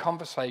Jesus'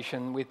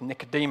 conversation with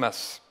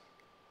Nicodemus.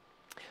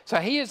 So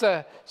he is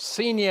a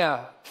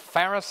senior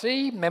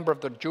Pharisee, member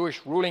of the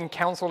Jewish ruling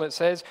council, it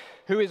says,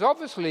 who is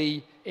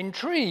obviously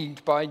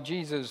intrigued by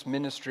Jesus'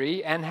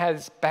 ministry and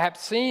has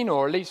perhaps seen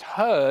or at least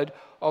heard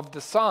of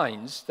the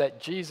signs that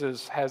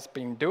Jesus has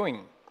been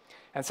doing.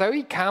 And so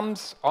he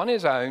comes on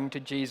his own to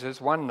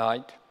Jesus one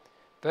night,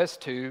 verse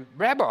 2,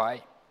 Rabbi,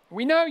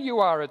 we know you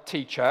are a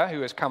teacher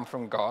who has come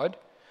from God,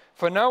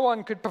 for no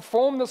one could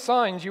perform the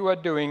signs you are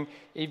doing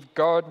if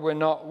God were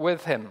not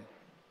with him.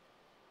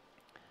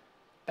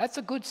 That's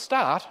a good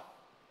start.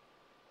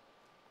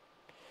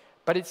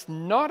 But it's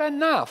not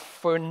enough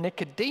for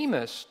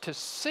Nicodemus to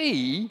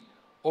see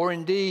or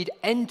indeed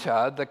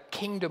enter the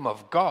kingdom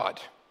of God.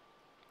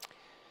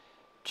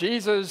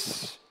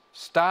 Jesus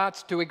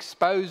starts to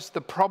expose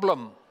the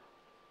problem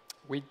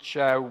which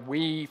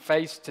we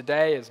face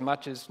today as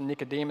much as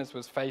Nicodemus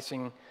was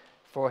facing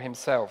for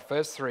himself.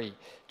 Verse 3,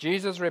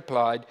 Jesus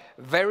replied,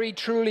 very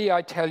truly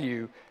I tell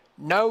you,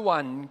 no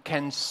one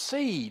can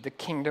see the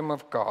kingdom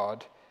of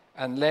God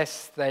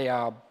unless they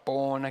are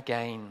born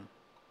again.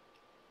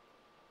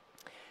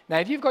 Now,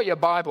 if you've got your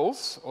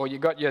Bibles or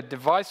you've got your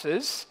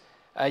devices,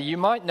 you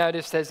might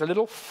notice there's a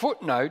little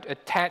footnote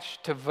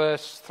attached to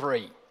verse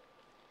 3.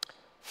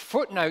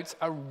 Footnotes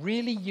are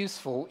really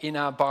useful in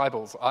our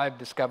Bibles, I've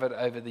discovered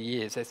over the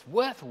years. It's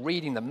worth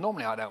reading them.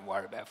 Normally, I don't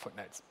worry about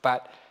footnotes,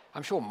 but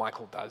I'm sure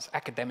Michael does.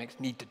 Academics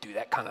need to do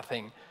that kind of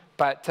thing.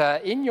 But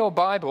in your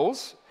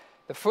Bibles,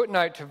 the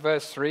footnote to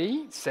verse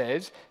 3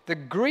 says, the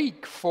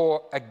Greek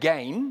for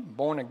again,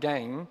 born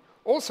again,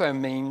 also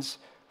means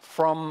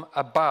from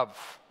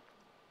above.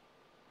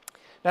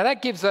 Now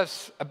that gives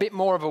us a bit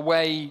more of a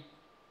way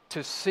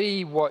to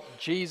see what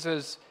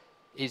Jesus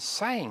is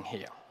saying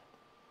here.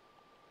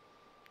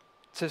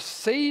 To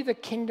see the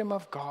kingdom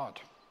of God,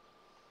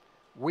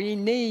 we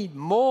need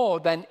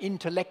more than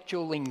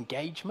intellectual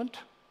engagement.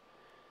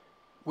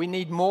 We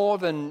need more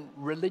than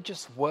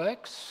religious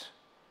works.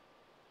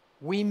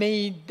 We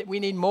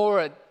need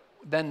more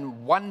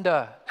than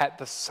wonder at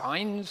the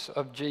signs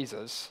of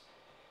Jesus.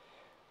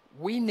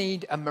 We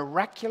need a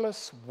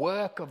miraculous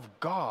work of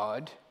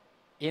God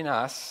in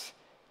us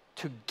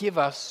to give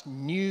us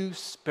new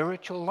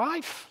spiritual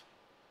life.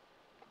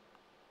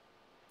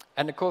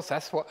 And of course,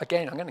 that's what,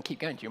 again, I'm going to keep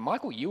going to you.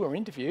 Michael, you were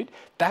interviewed.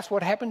 That's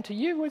what happened to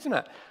you, isn't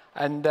it?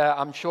 And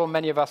I'm sure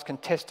many of us can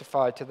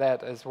testify to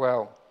that as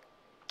well.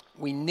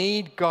 We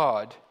need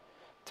God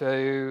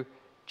to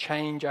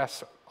change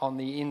us on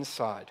the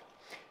inside.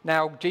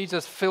 Now,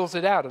 Jesus fills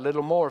it out a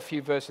little more a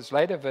few verses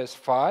later, verse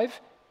 5.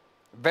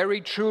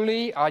 Very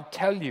truly, I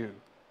tell you,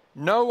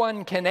 no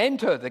one can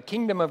enter the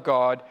kingdom of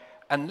God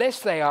unless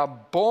they are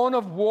born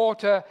of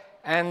water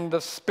and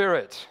the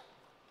Spirit.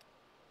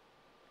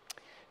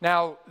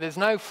 Now, there's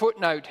no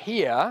footnote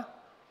here,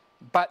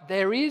 but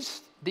there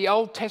is the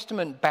Old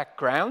Testament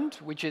background,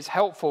 which is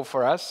helpful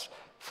for us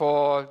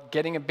for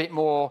getting a bit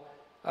more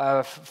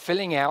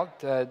filling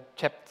out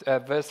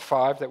verse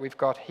 5 that we've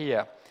got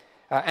here.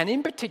 And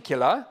in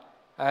particular,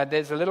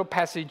 there's a little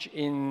passage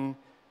in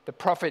the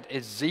prophet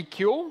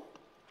Ezekiel,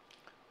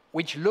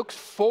 which looks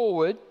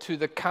forward to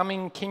the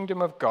coming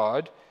kingdom of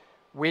God,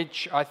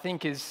 which I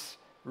think is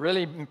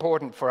really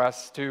important for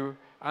us to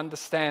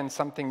understand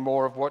something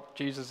more of what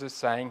Jesus is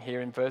saying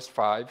here in verse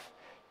 5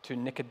 to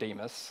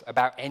Nicodemus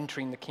about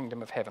entering the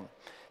kingdom of heaven.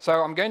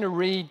 So I'm going to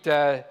read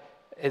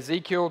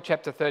Ezekiel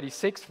chapter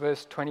 36,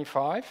 verse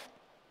 25.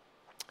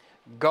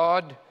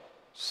 God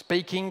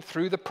speaking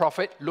through the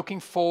prophet, looking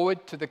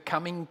forward to the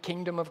coming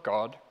kingdom of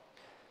God.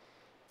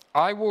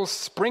 I will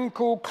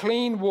sprinkle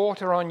clean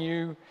water on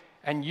you,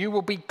 and you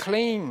will be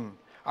clean.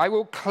 I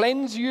will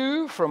cleanse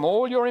you from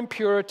all your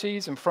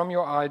impurities and from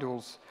your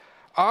idols.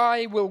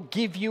 I will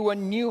give you a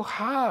new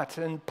heart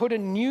and put a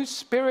new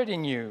spirit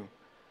in you.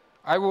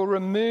 I will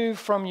remove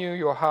from you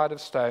your heart of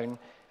stone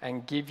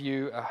and give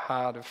you a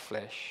heart of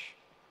flesh.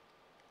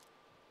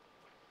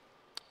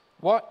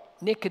 What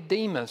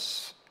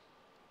Nicodemus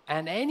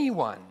and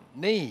anyone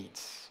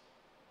needs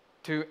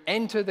to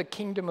enter the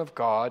kingdom of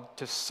God,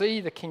 to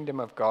see the kingdom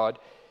of God,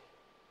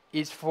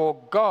 is for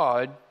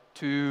God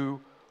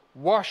to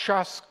wash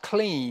us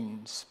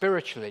clean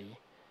spiritually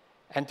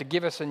and to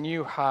give us a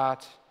new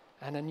heart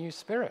and a new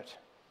spirit.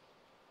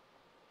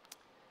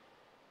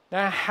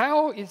 Now,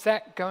 how is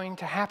that going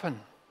to happen?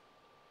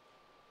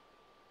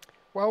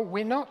 Well,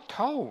 we're not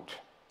told.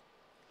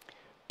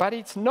 But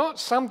it's not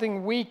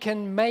something we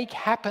can make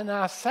happen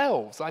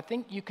ourselves. I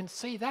think you can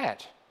see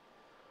that.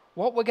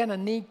 What we're going to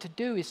need to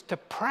do is to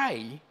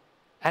pray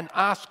and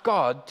ask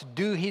God to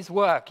do his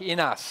work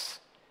in us.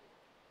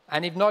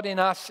 And if not in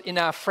us, in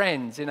our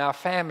friends, in our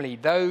family,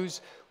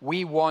 those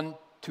we want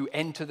to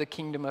enter the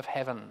kingdom of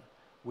heaven.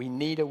 We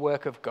need a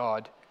work of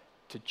God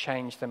to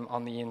change them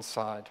on the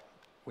inside.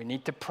 We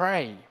need to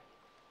pray.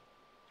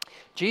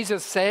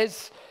 Jesus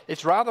says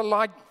it's rather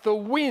like the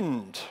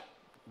wind,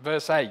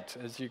 verse 8,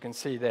 as you can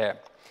see there.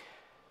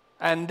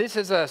 And this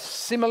is a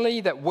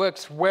simile that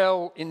works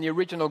well in the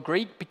original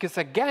Greek because,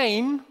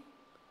 again,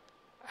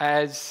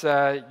 as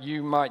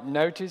you might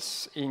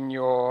notice in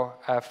your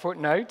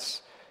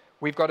footnotes,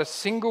 we've got a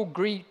single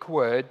Greek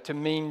word to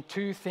mean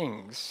two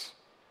things.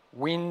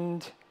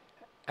 Wind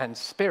and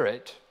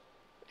spirit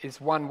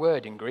is one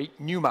word in Greek,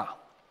 pneuma.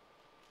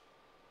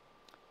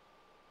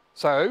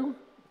 So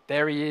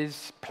there he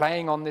is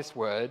playing on this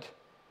word.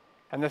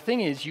 And the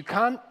thing is, you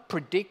can't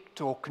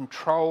predict or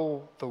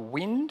control the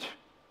wind.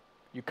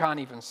 You can't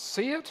even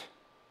see it.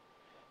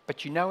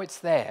 But you know it's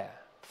there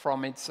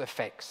from its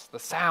effects. The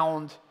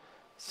sound,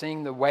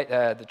 seeing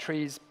the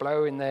trees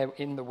blow in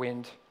the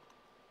wind.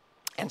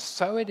 And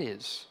so it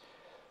is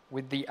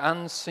with the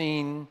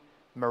unseen,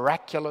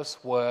 miraculous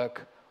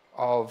work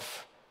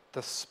of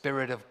the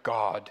Spirit of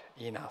God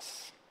in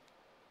us.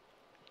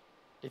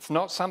 It's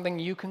not something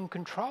you can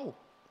control.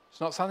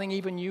 It's not something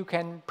even you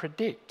can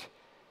predict.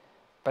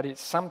 But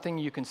it's something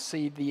you can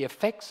see the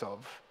effects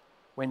of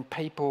when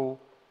people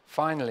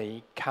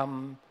finally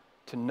come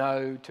to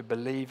know, to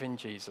believe in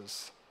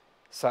Jesus,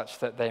 such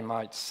that they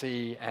might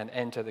see and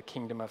enter the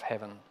kingdom of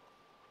heaven.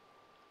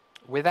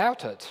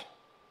 Without it,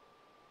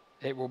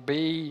 it will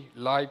be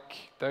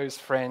like those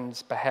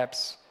friends,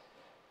 perhaps,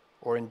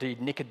 or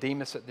indeed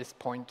Nicodemus at this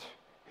point,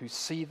 who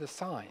see the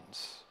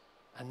signs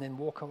and then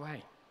walk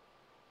away.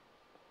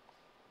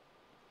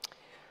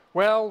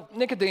 Well,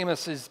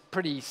 Nicodemus is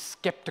pretty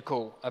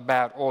skeptical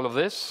about all of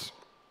this.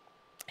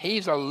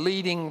 He's a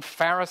leading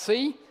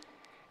Pharisee,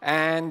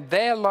 and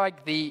they're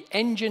like the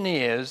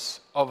engineers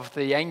of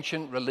the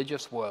ancient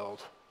religious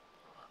world.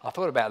 I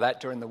thought about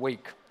that during the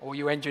week. All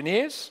you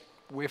engineers,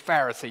 we're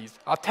Pharisees.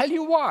 I'll tell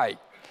you why.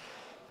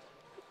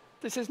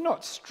 This is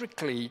not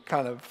strictly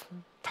kind of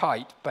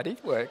tight, but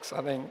it works,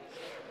 I think.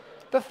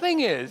 The thing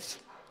is,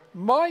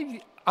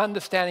 my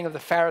understanding of the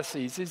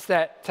Pharisees is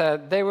that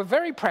they were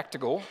very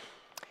practical,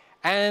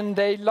 and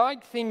they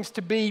like things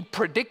to be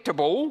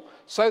predictable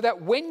so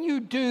that when you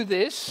do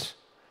this,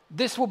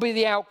 this will be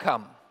the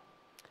outcome.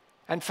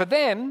 And for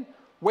them,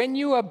 when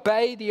you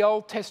obey the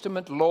Old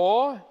Testament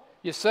law,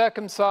 you're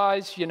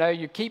circumcised,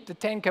 you keep the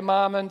Ten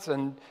Commandments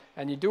and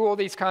you do all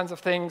these kinds of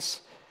things,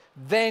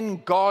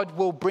 then God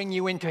will bring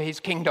you into his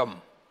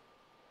kingdom.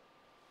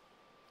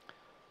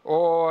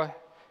 Or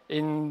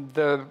in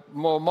the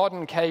more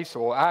modern case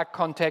or our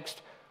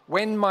context,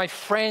 when my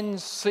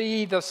friends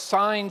see the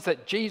signs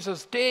that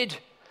Jesus did,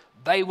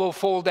 they will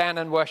fall down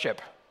and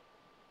worship.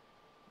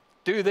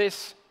 Do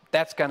this,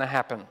 that's going to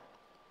happen.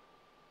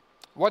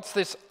 What's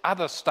this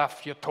other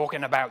stuff you're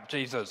talking about,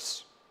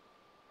 Jesus?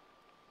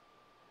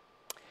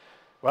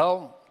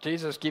 Well,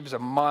 Jesus gives a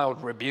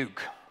mild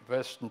rebuke.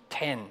 Verse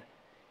 10,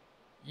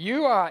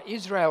 you are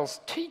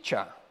Israel's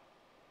teacher,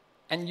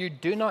 and you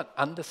do not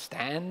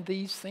understand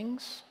these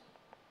things?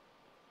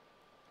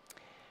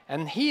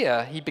 And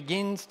here he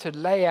begins to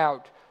lay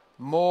out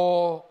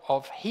more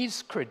of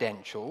his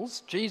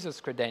credentials,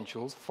 Jesus'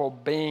 credentials, for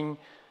being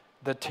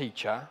the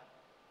teacher,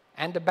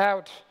 and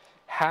about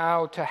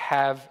how to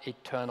have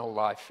eternal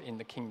life in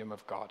the kingdom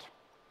of God.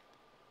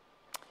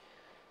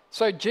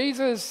 So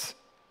Jesus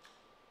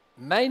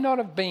may not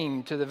have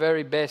been to the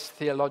very best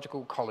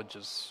theological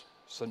colleges,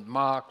 St.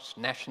 Mark's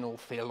National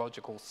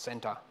Theological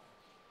Centre,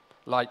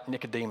 like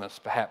Nicodemus,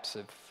 perhaps,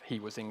 if he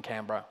was in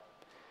Canberra.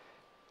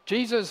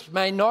 Jesus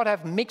may not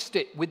have mixed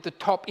it with the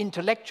top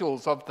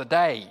intellectuals of the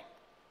day,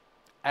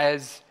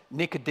 as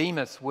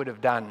Nicodemus would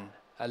have done,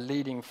 a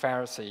leading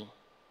Pharisee.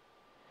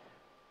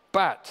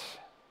 But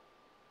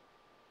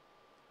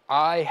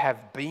I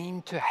have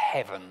been to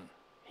heaven,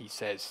 he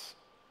says,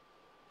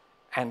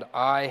 and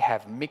I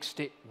have mixed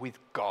it with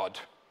God.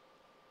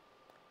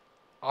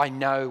 I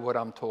know what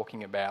I'm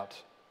talking about.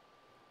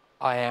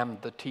 I am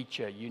the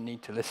teacher you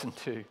need to listen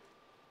to.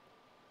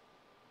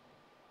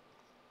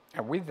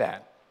 And with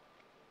that,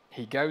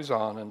 he goes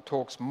on and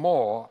talks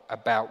more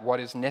about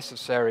what is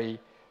necessary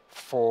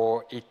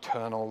for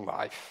eternal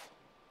life.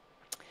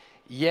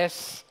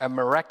 Yes, a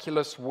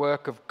miraculous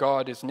work of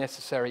God is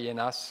necessary in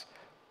us,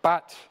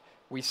 but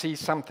we see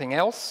something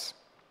else.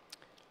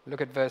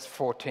 Look at verse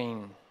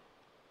 14.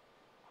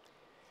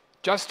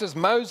 Just as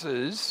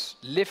Moses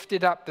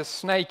lifted up the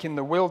snake in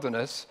the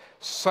wilderness,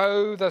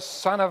 so the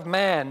Son of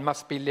Man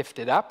must be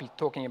lifted up, he's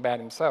talking about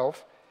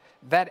himself,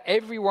 that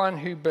everyone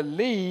who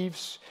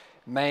believes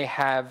may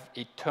have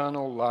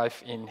eternal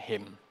life in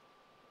him.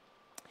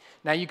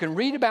 Now you can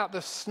read about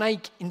the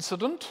snake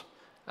incident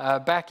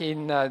back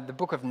in the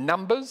book of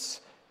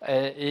Numbers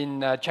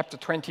in chapter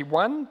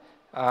 21.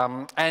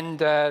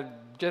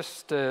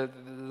 Just the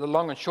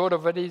long and short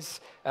of it is,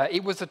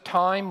 it was a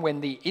time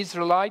when the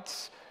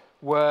Israelites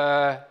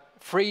were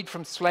freed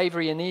from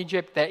slavery in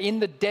Egypt. They're in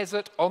the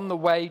desert on the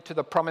way to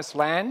the promised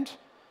land.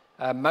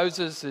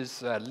 Moses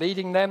is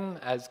leading them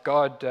as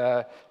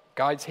God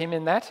guides him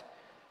in that.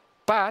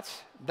 But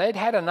they'd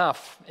had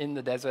enough in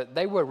the desert.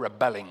 They were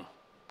rebelling.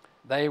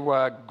 They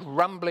were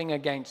grumbling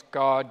against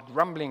God,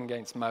 grumbling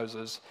against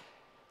Moses.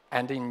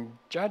 And in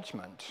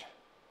judgment,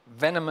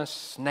 venomous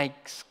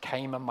snakes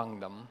came among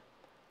them,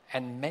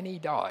 and many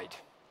died.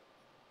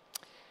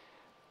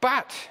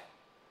 But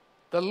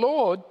the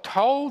Lord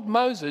told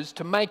Moses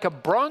to make a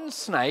bronze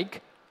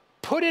snake,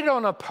 put it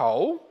on a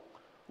pole,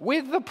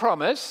 with the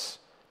promise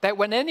that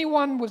when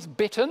anyone was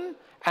bitten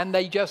and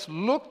they just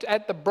looked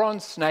at the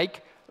bronze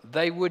snake,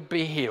 they would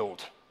be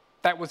healed.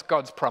 That was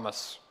God's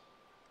promise.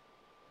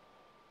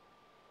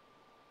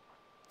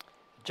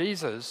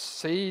 Jesus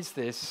sees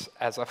this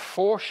as a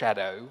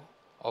foreshadow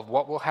of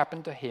what will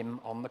happen to him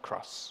on the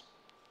cross,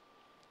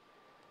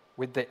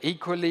 with the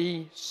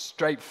equally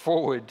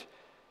straightforward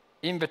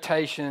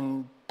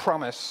invitation,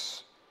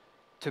 promise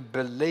to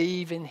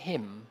believe in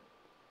him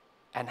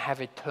and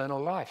have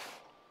eternal life.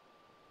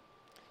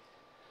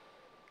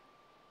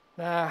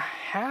 Now,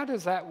 how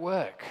does that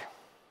work?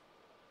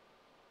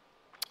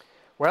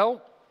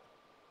 Well,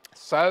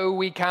 so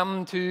we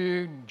come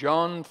to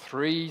John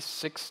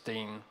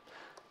 3:16,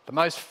 the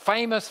most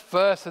famous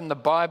verse in the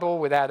Bible,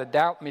 without a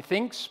doubt,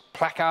 methinks.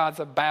 Placards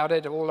about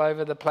it all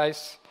over the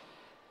place.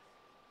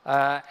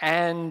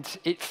 And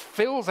it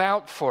fills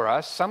out for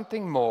us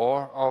something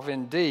more of,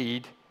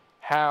 indeed,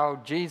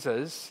 how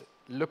Jesus,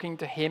 looking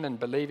to him and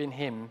believing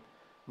him,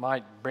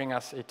 might bring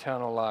us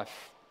eternal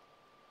life.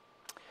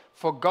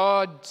 For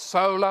God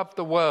so loved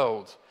the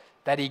world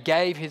that he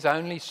gave his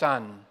only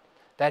Son,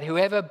 that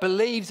whoever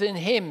believes in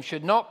him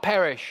should not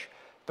perish,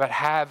 but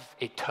have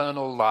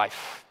eternal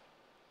life.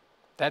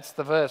 That's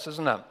the verse,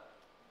 isn't it?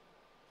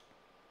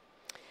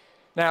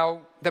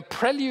 Now, the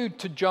prelude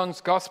to John's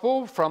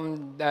Gospel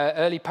from the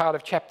early part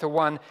of chapter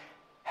 1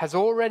 has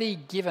already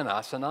given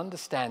us an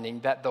understanding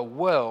that the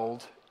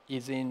world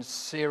is in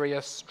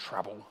serious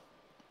trouble.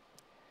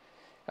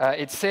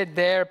 It said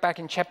there back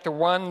in chapter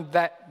 1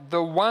 that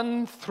the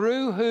one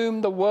through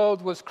whom the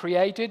world was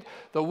created,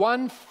 the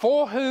one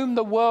for whom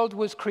the world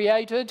was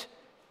created,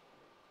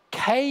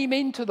 came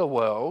into the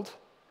world,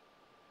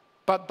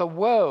 but the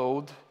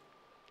world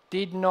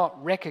did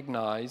not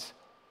recognize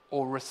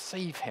or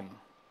receive him.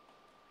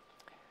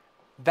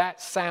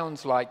 That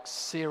sounds like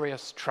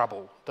serious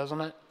trouble,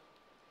 doesn't it?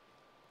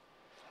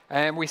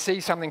 And we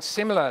see something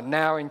similar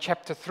now in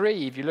chapter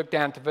 3. If you look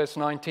down to verse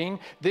 19,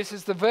 this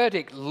is the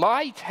verdict.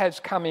 Light has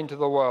come into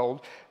the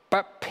world,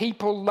 but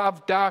people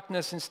love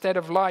darkness instead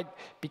of light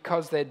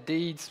because their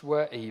deeds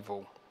were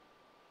evil.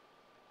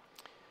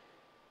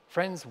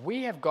 Friends,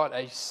 we have got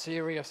a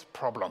serious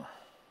problem.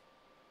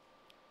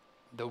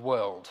 The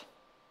world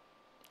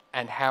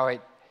and how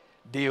it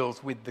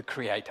deals with the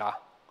Creator,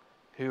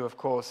 who, of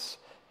course,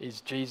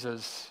 is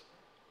Jesus,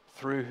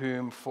 through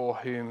whom, for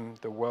whom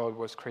the world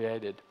was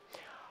created.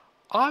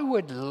 I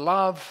would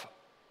long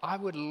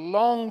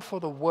for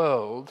the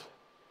world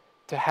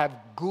to have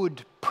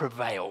good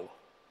prevail.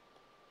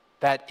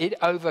 that it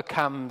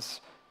overcomes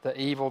the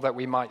evil that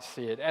we might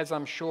see it, as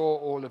I'm sure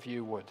all of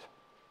you would.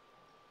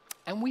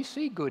 And we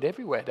see good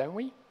everywhere, don't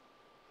we?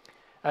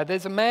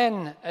 There's a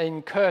man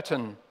in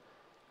Curtin,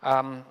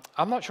 I'm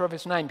not sure of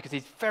his name because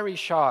he's very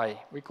shy.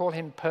 We call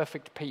him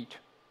Perfect Pete,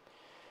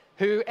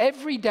 who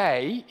every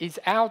day is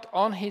out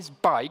on his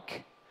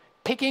bike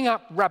picking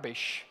up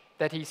rubbish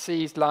that he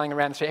sees lying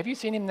around the street. Have you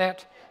seen him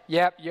that?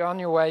 Yep, you're on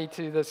your way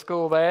to the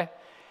school there.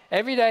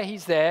 Every day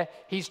he's there.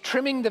 He's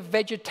trimming the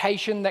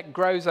vegetation that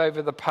grows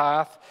over the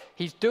path.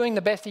 He's doing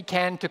the best he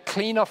can to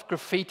clean off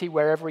graffiti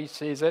wherever he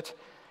sees it.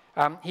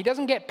 He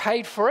doesn't get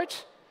paid for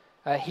it.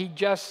 He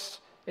just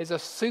is a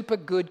super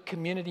good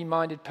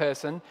community-minded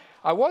person.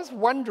 I was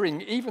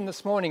wondering, even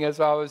this morning as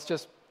I was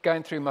just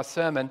going through my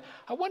sermon,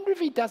 I wonder if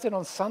he does it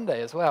on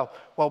Sunday as well.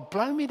 Well,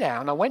 blow me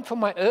down. I went for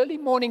my early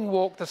morning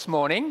walk this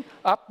morning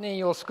up near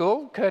your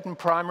school, Curtin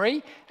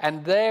Primary,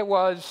 and there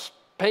was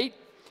Pete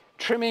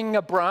trimming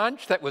a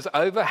branch that was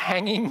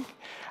overhanging.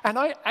 And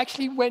I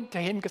actually went to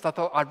him because I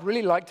thought I'd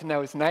really like to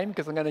know his name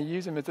because I'm going to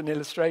use him as an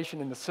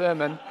illustration in the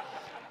sermon.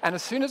 And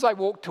as soon as I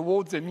walked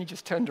towards him, he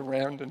just turned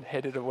around and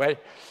headed away.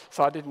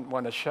 So I didn't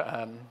want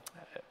to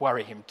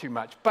worry him too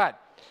much. But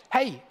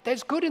hey,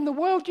 there's good in the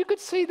world. You could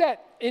see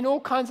that in all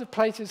kinds of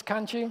places,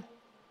 can't you?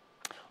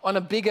 On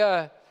a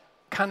bigger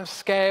kind of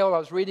scale, I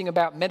was reading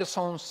about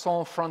Médecins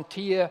Sans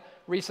Frontières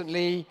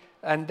recently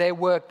and their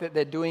work that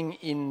they're doing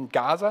in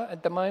Gaza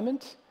at the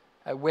moment,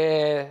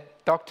 where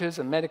doctors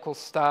and medical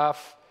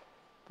staff,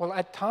 well,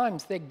 at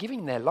times they're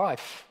giving their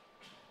life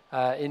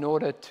in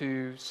order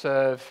to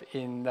serve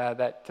in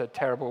that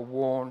terrible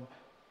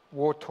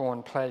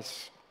war-torn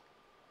place.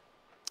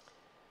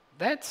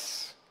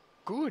 That's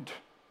good.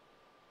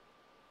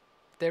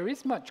 There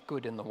is much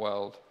good in the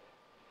world,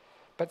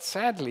 but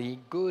sadly,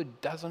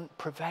 good doesn't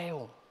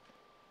prevail.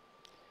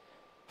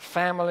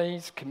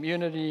 Families,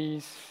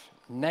 communities,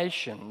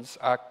 nations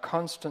are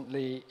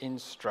constantly in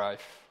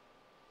strife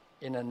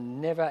in a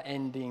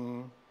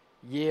never-ending,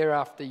 year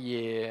after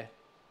year,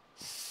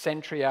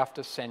 century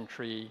after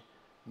century,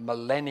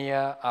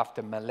 millennia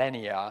after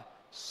millennia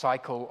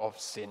cycle of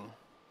sin.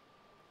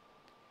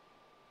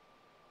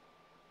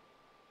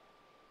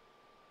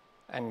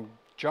 And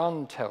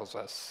John tells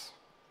us,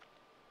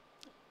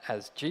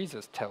 as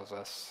Jesus tells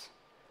us,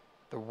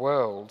 the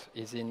world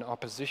is in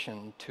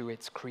opposition to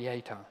its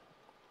creator.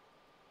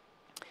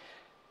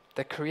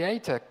 The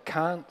creator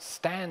can't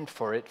stand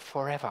for it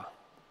forever.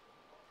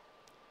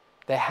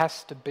 There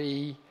has to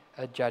be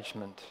a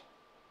judgment,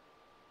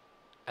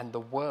 and the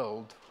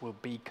world will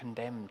be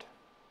condemned,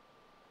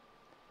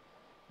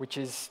 which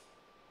is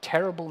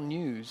terrible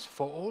news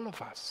for all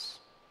of us,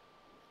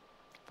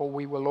 for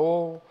we will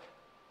all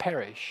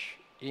perish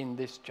in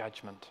this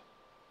judgment.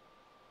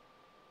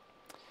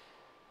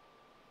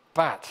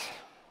 But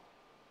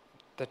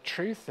the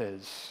truth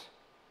is,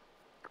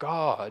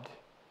 God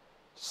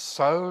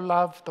so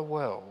loved the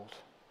world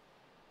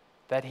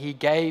that he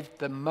gave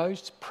the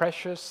most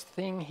precious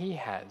thing he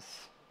has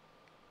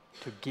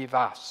to give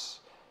us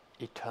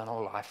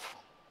eternal life.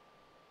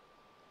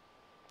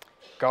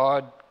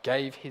 God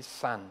gave his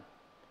Son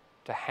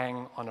to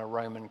hang on a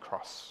Roman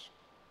cross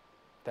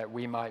that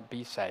we might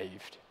be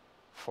saved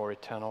for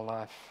eternal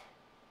life.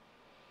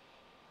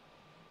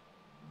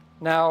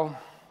 Now,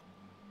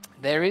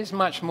 there is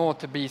much more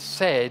to be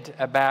said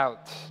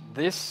about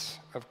this,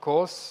 of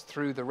course,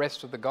 through the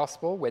rest of the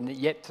gospel. We're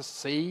yet to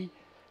see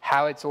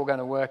how it's all going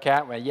to work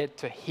out. We're yet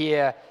to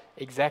hear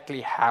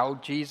exactly how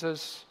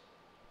Jesus,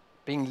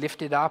 being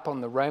lifted up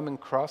on the Roman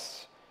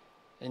cross,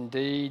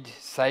 indeed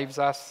saves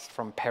us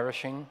from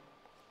perishing.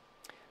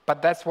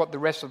 But that's what the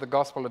rest of the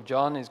Gospel of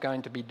John is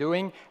going to be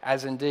doing,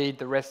 as indeed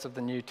the rest of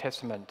the New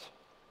Testament.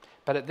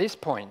 But at this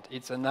point,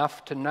 it's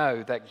enough to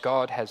know that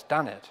God has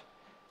done it.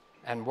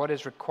 And what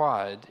is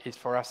required is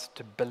for us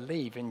to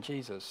believe in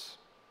Jesus.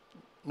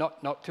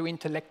 Not to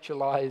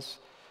intellectualize,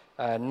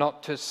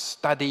 not to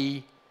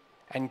study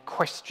and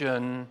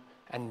question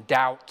and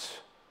doubt.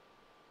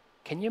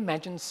 Can you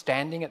imagine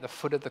standing at the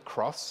foot of the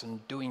cross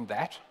and doing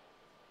that?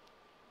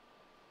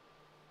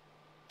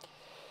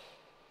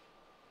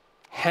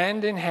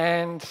 Hand in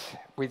hand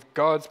with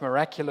God's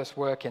miraculous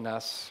work in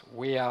us,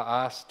 we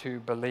are asked to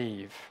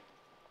believe.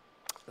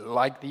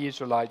 Like the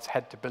Israelites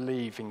had to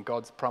believe in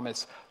God's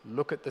promise,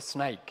 look at the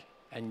snake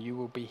and you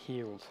will be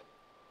healed.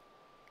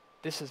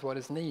 This is what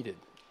is needed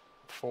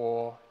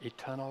for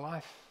eternal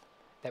life,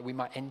 that we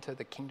might enter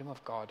the kingdom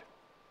of God.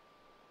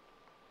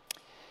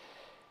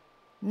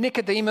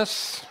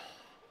 Nicodemus,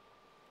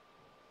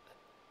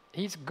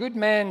 he's a good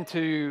man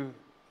to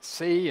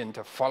see and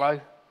to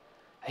follow.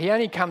 He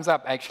only comes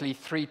up actually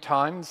 3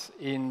 times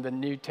in the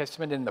New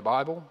Testament in the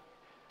Bible,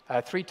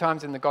 3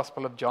 times in the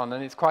Gospel of John,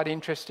 and it's quite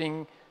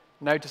interesting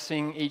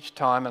noticing each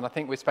time, and I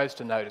think we're supposed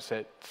to notice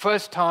it.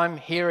 First time,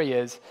 here he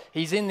is.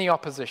 He's in the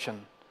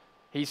opposition.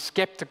 He's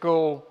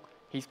skeptical.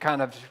 He's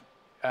kind of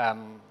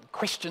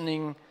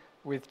questioning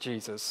with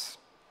Jesus.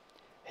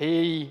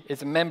 He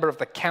is a member of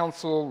the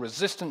council,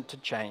 resistant to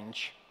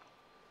change,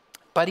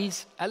 but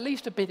he's at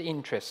least a bit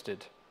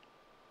interested.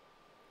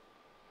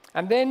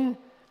 And then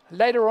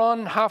later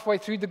on, halfway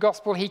through the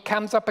gospel, he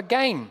comes up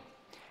again.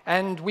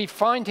 And we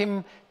find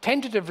him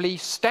tentatively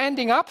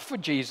standing up for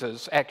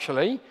Jesus,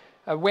 actually,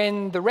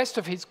 when the rest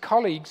of his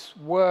colleagues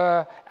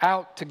were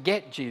out to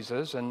get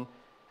Jesus. And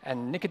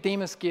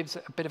Nicodemus gives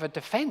a bit of a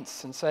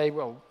defense and say,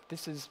 well,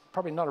 this is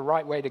probably not a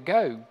right way to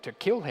go, to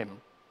kill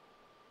him.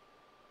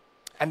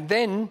 And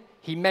then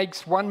he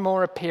makes one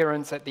more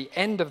appearance at the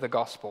end of the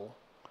gospel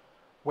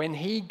when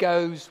he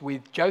goes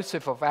with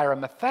Joseph of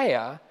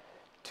Arimathea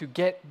to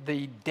get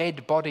the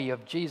dead body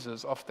of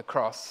Jesus off the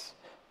cross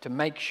to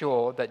make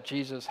sure that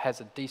Jesus has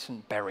a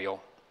decent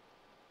burial.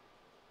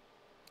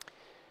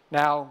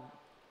 Now,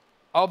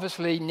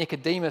 obviously,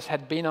 Nicodemus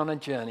had been on a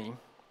journey.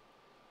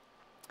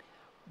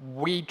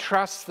 We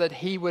trust that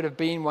he would have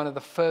been one of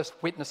the first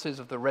witnesses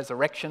of the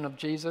resurrection of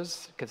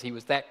Jesus because he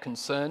was that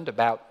concerned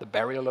about the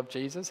burial of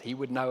Jesus. He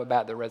would know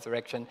about the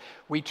resurrection.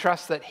 We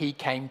trust that he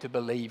came to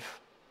believe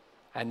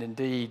and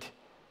indeed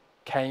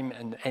came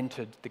and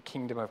entered the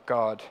kingdom of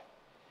God.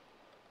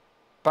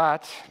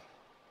 But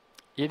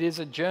it is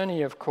a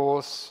journey, of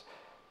course,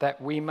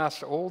 that we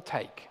must all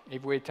take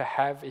if we're to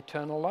have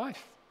eternal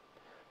life,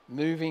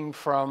 moving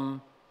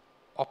from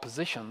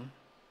opposition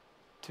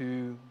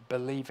to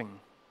believing.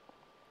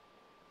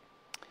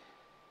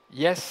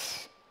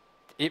 Yes,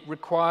 it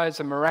requires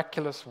a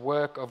miraculous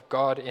work of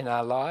God in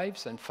our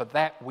lives, and for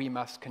that we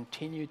must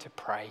continue to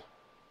pray.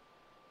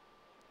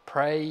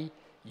 Pray,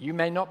 you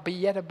may not be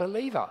yet a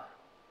believer.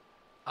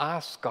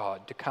 Ask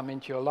God to come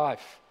into your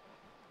life.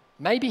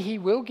 Maybe he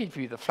will give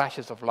you the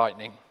flashes of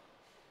lightning,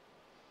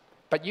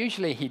 but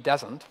usually he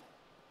doesn't.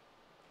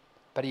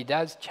 But he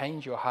does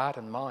change your heart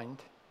and mind.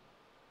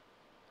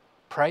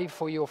 Pray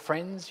for your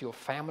friends, your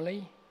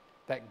family,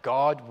 that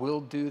God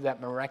will do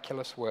that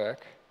miraculous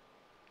work.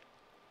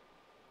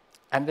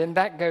 And then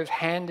that goes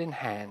hand in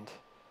hand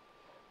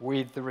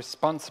with the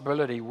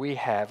responsibility we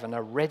have and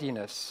a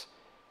readiness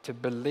to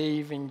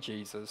believe in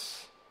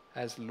Jesus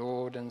as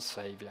Lord and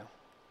Savior.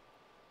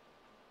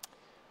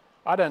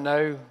 I don't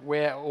know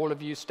where all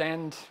of you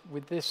stand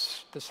with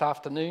this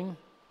afternoon.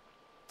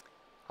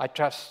 I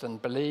trust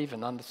and believe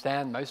and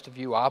understand most of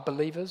you are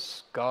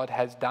believers. God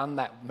has done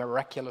that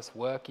miraculous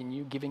work in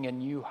you, giving a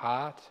new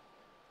heart,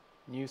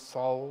 new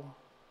soul.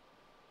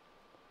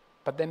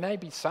 But there may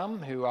be some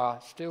who are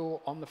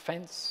still on the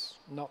fence,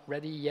 not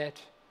ready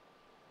yet.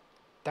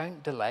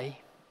 Don't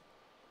delay.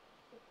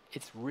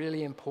 It's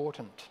really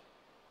important.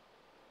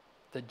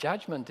 The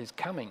judgment is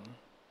coming.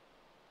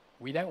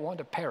 We don't want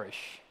to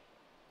perish.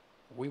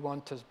 We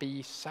want to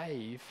be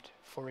saved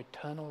for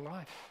eternal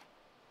life.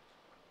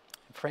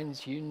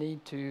 Friends, you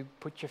need to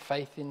put your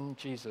faith in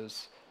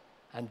Jesus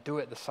and do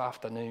it this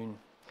afternoon.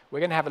 We're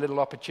going to have a little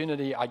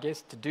opportunity, I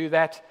guess, to do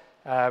that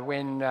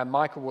when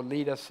Michael will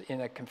lead us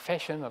in a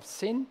confession of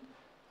sin.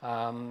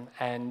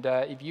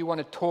 If you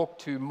want to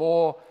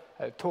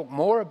talk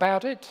more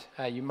about it,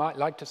 you might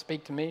like to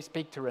speak to me,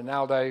 speak to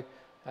Ronaldo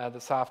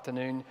this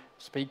afternoon,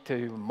 speak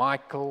to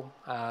Michael,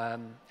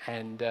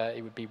 and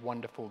it would be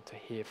wonderful to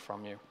hear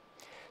from you.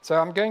 So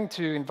I'm going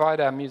to invite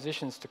our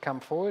musicians to come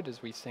forward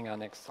as we sing our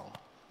next song.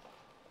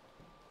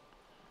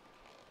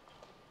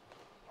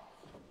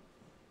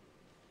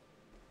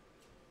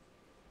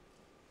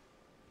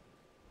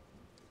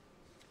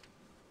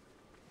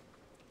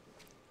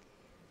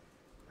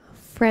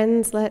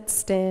 Friends, let's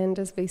stand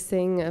as we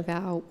sing of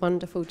our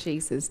wonderful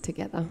Jesus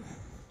together.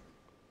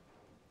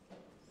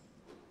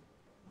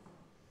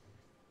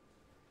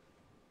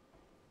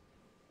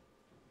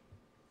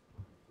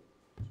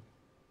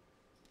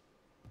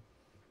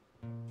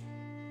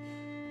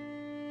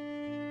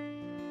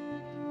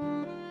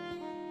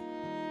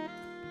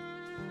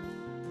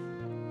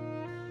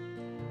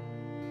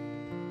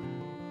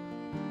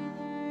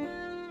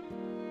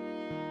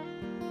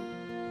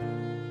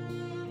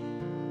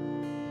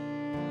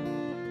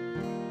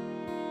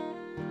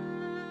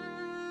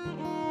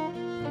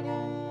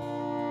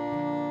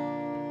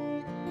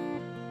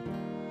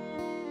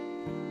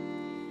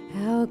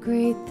 How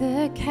great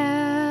the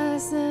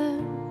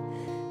chasm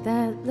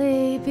that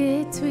lay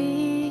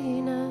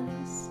between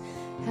us,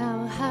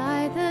 how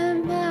high the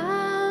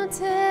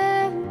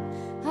mountain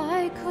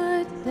I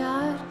could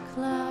not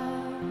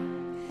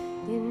climb.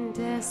 In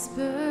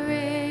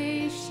desperation,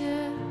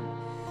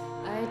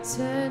 I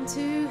turned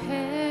to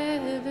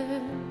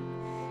heaven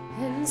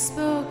and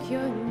spoke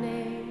your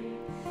name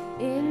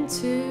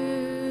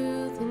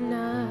into the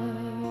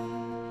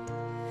night.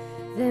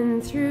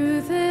 Then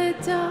through the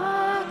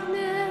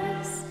darkness,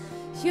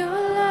 your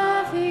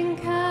loving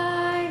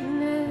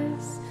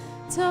kindness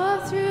tore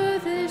through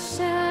the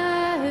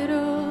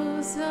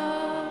shadows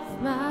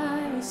of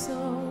my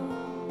soul.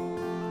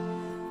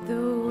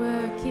 The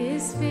work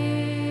is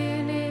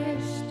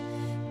finished,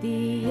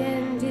 the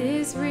end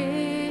is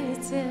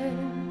written.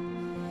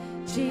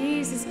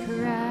 Jesus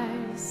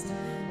Christ,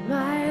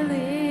 my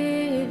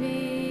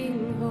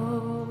living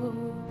hope.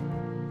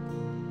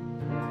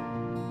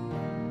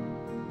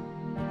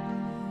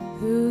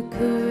 Who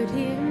could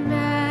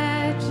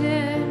imagine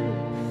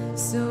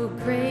so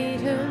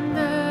great a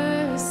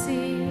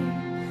mercy?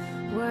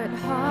 What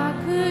heart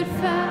could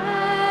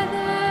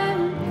fathom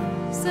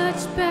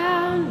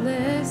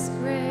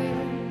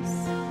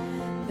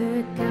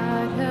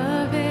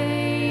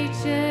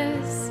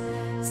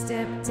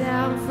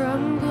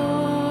from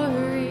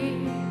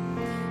glory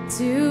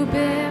to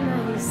bear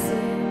my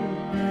sin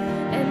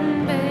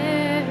and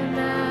bear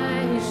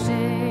my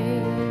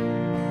shame.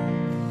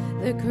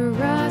 The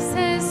cross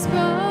has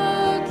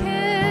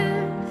spoken,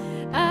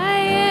 I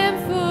am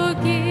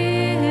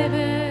forgiven.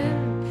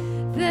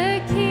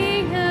 The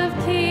King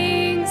of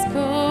Kings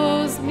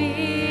calls me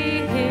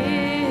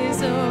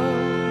his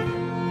own.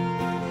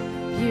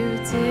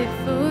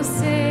 Beautiful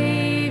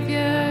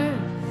Savior,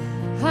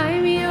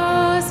 I'm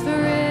yours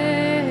forever.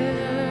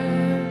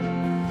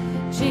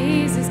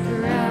 Jesus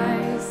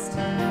Christ,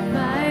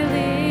 my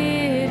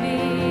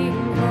living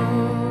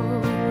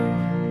hope.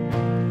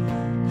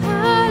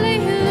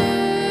 Hallelujah,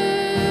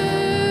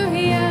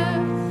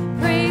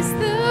 praise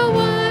the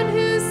one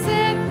who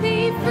set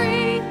me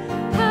free.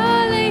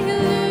 Hallelujah,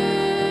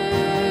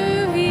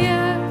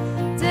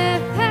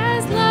 death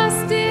has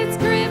lost its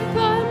grip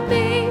on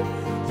me.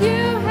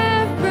 You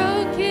have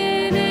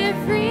broken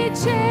every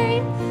chain.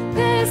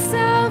 There's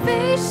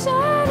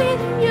salvation in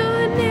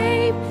your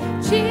name,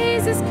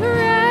 Jesus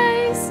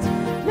Christ,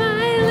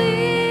 my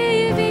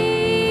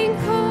living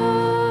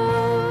hope.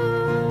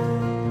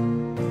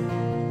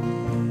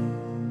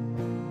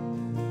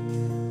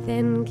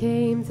 Then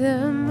came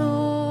the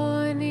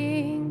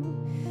morning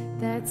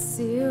that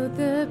sealed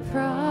the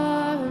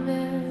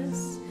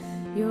promise.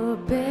 Your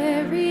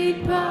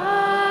buried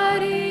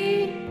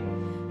body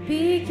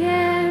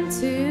began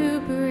to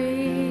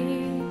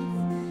breathe.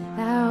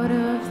 Out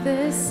of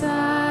the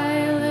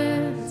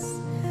silence,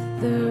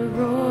 the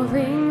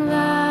roaring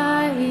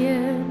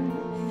lion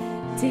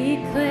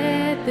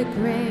declared the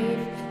grave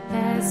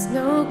has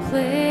no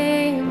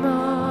claim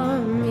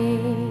on me.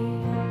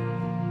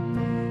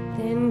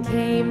 Then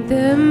came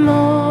the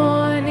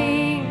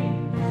morning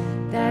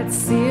that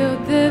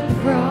sealed the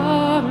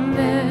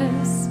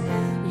promise.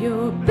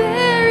 Your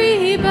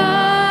buried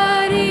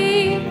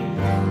body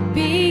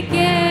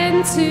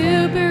began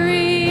to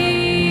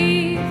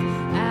breathe.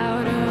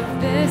 Out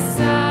of the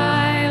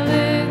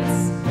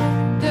silence,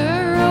 the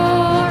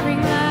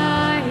roaring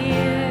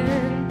lion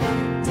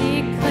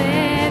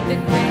declared the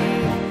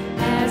grave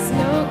has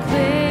no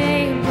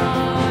claim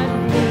on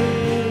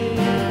me.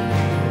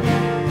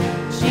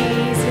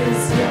 Jesus,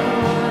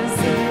 yours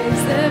is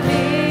the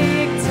victory.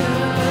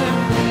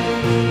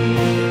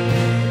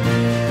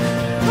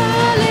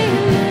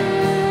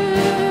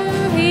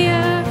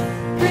 Hallelujah,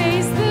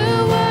 praise the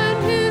one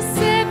who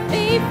set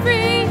me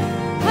free.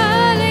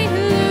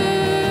 Hallelujah,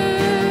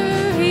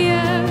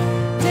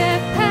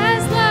 death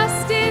has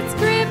lost its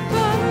grip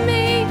on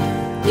me.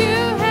 You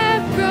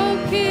have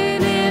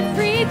broken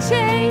every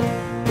chain.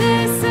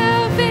 There's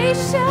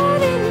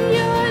salvation in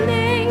your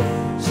name,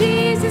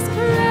 Jesus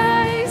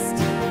Christ,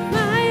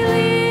 my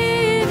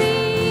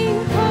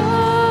living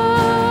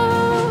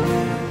hope.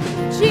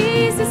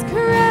 Jesus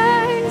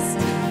Christ,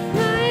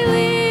 my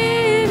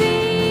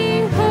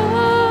living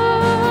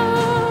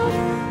hope.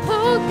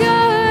 Oh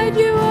God,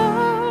 you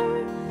are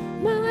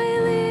my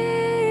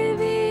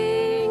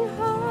living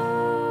hope.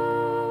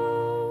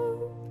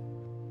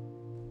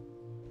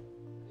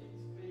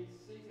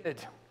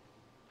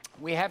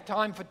 We have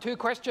time for 2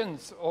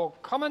 questions or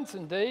comments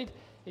indeed.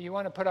 If you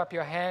want to put up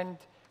your hand,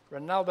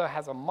 Ronaldo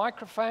has a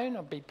microphone.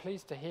 I'd be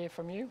pleased to hear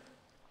from you.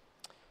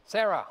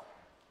 Sarah.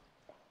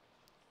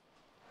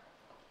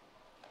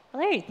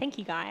 Hello, thank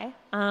you, Guy.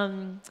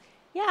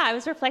 Yeah, I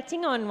was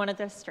reflecting on one of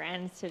the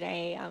strands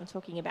today,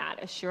 talking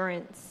about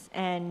assurance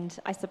and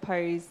I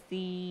suppose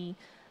the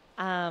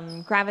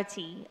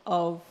gravity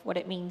of what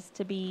it means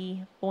to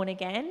be born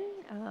again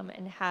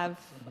and have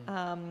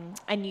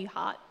a new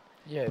heart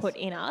Yes. put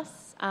in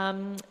us.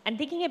 And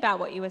thinking about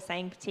what you were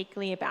saying,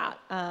 particularly about,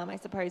 I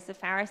suppose, the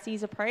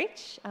Pharisees'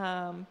 approach,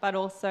 but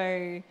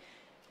also,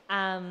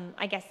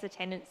 I guess, the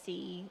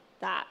tendency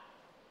that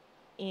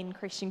in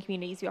Christian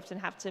communities we often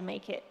have to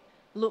make it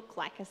look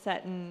like a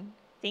certain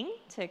thing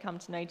to come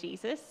to know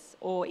Jesus,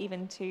 or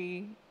even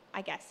to,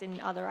 I guess,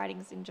 in other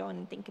writings in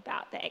John, think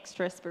about the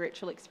extra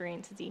spiritual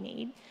experiences you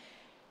need.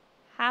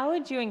 How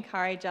would you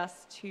encourage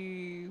us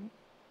to,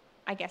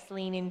 I guess,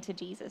 lean into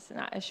Jesus and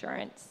that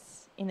assurance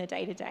in the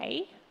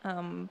day-to-day,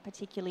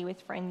 particularly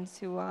with friends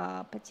who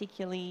are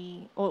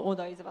particularly, or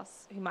those of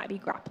us who might be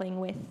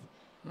grappling with,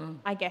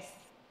 I guess,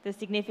 the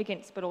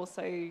significance, but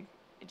also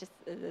just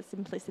the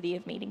simplicity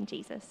of meeting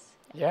Jesus?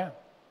 Yeah.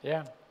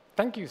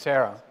 Thank you,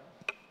 Sarah.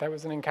 That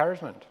was an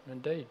encouragement,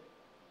 indeed.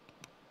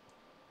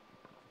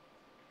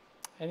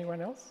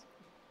 Anyone else?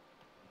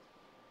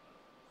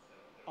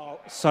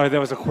 So there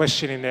was a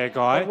question in there,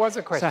 Guy. There was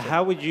a question. So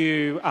how would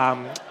you,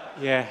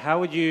 how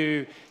would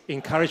you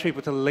encourage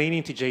people to lean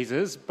into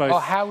Jesus?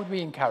 Both, How would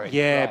we encourage?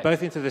 yeah, Right.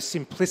 both into the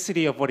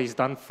simplicity of what he's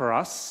done for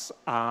us,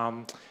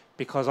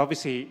 because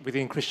obviously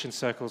within Christian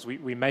circles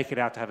we make it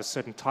out to have a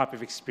certain type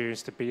of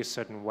experience, to be a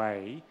certain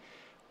way.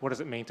 What does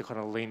it mean to kind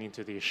of lean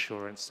into the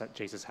assurance that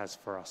Jesus has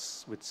for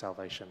us with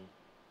salvation?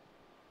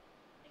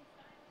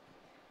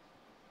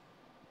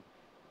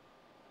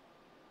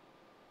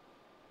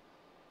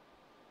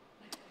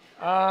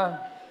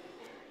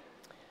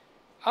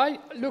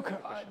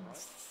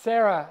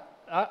 Sarah,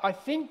 I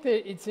think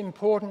that it's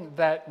important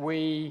that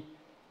we,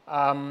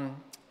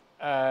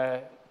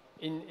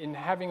 in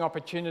having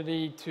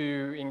opportunity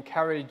to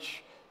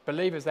encourage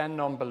believers and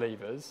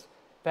non-believers,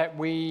 that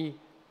we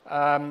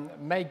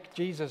make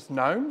Jesus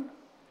known.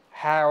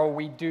 How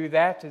we do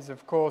that is,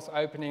 of course,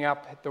 opening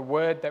up the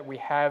word that we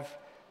have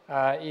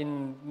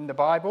in the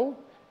Bible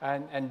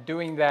and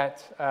doing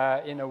that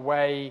in a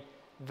way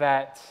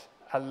that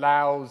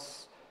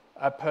allows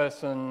a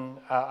person,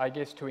 I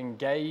guess, to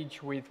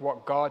engage with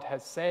what God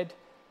has said,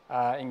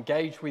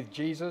 engage with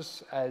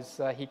Jesus as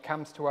he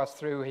comes to us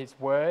through his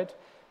word.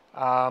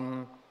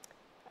 There's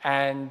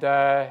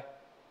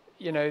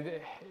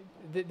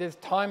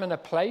time and a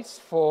place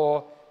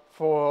for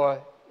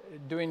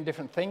doing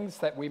different things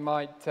that we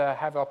might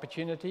have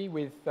opportunity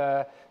with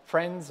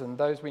friends and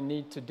those we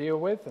need to deal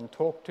with and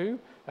talk to,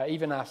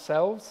 even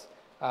ourselves.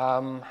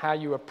 How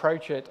you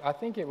approach it, I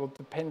think it will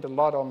depend a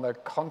lot on the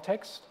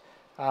context.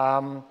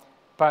 I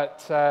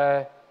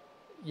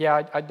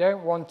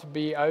don't want to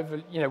be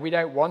we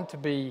don't want to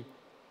be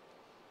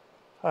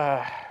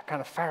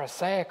kind of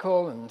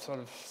pharisaical and sort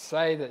of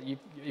say that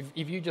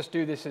if you just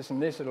do this,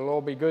 and this, it'll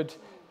all be good.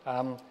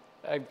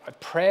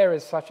 Prayer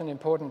is such an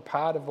important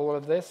part of all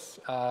of this,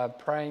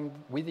 praying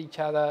with each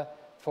other,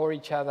 for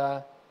each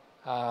other.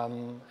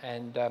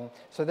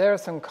 So there are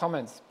some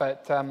comments,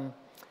 but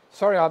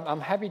sorry,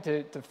 I'm happy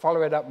to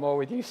follow it up more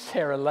with you,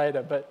 Sarah,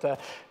 later,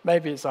 but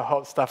maybe it's a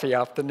hot, stuffy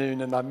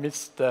afternoon and I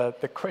missed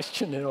the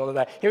question and all of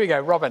that. Here we go,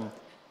 Robin.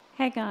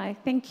 Hey, Guy,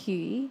 thank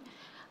you.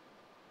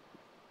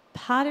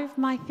 Part of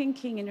my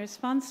thinking in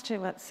response to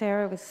what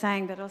Sarah was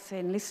saying, but also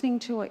in listening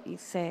to what you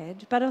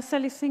said, but also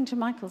listening to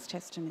Michael's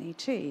testimony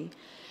too,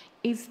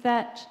 is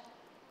that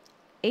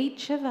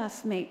each of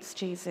us meets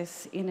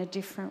Jesus in a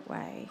different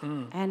way.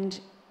 And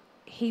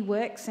he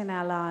works in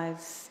our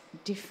lives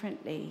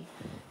differently.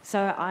 So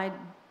I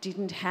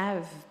didn't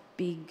have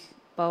big,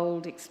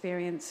 bold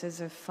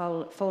experiences of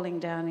falling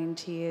down in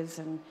tears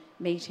and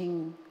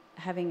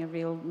having a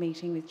real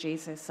meeting with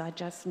Jesus. I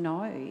just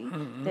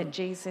know that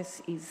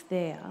Jesus is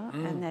there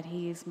and that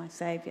he is my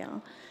saviour.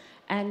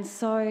 And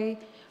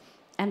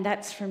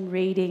that's from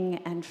reading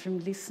and from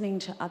listening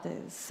to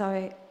others.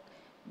 So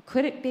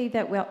could it be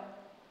that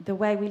the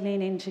way we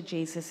lean into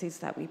Jesus is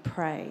that we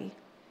pray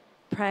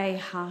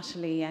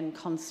heartily and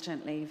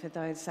constantly for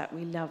those that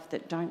we love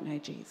that don't know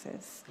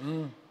Jesus,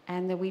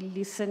 and that we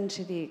listen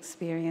to the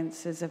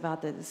experiences of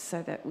others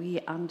so that we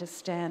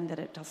understand that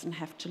it doesn't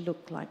have to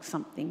look like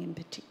something in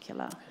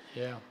particular.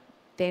 Yeah.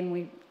 Then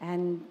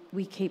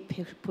we keep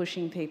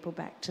pushing people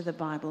back to the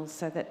Bible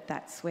so that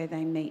that's where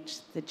they meet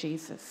the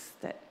Jesus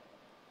that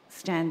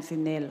stands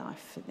in their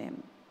life for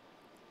them.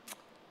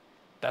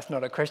 That's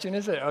not a question,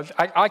 is it?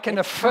 I can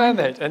affirm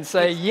it and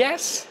say,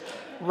 yes,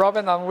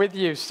 Robin, I'm with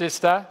you,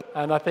 sister.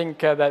 And I think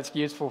that's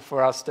useful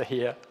for us to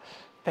hear.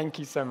 Thank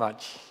you so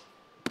much.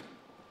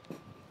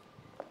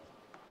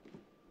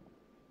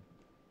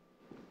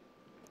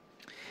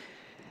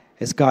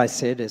 As Guy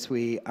said, as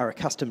we are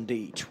accustomed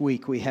each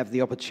week, we have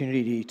the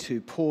opportunity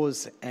to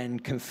pause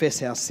and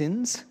confess our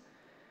sins.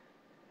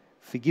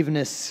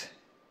 Forgiveness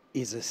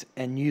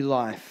and new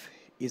life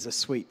is a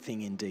sweet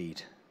thing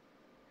indeed.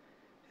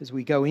 As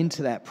we go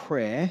into that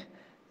prayer,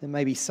 there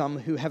may be some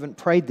who haven't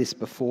prayed this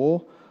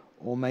before,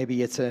 or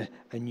maybe it's a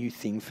new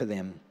thing for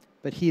them.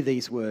 But hear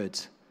these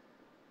words.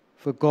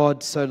 For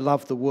God so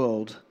loved the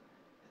world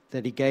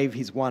that he gave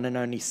his one and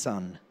only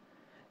Son,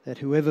 that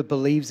whoever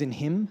believes in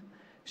him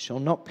shall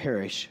not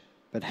perish,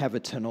 but have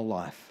eternal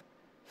life.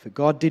 For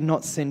God did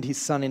not send his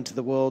Son into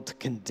the world to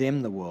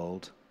condemn the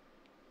world,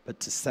 but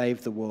to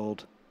save the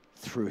world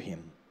through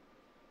him.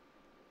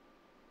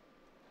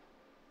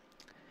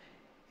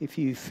 If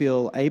you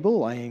feel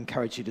able, I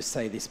encourage you to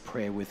say this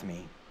prayer with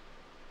me.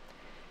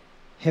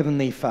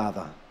 Heavenly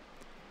Father,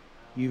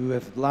 you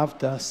have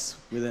loved us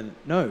with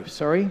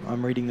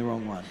I'm reading the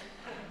wrong one.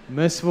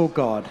 Merciful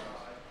God,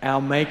 our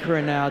Maker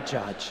and our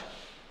Judge,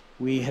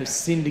 we have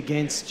sinned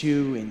against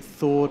you in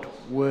thought,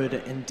 word,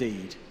 and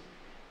deed,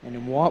 and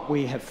in what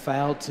we have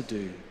failed to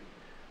do.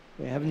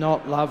 We have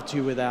not loved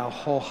you with our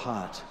whole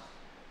heart.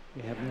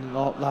 We have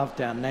not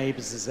loved our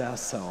neighbours as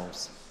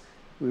ourselves.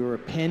 We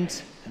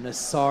repent and are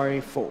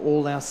sorry for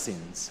all our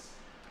sins.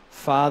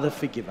 Father,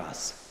 forgive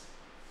us.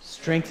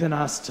 Strengthen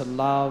us to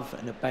love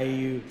and obey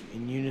you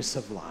in newness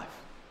of life.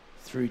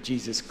 Through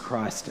Jesus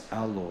Christ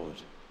our Lord.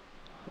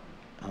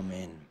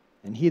 Amen.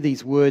 And hear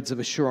these words of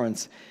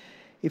assurance.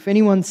 If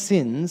anyone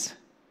sins,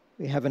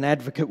 we have an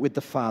advocate with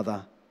the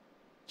Father,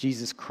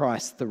 Jesus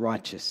Christ the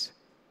righteous.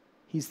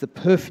 He's the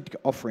perfect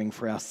offering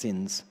for our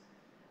sins,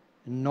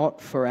 and not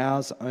for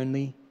ours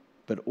only,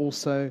 but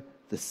also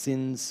the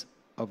sins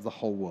of the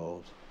whole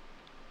world.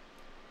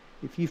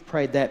 If you've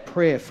prayed that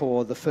prayer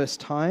for the first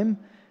time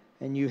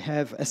and you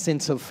have a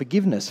sense of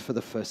forgiveness for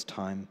the first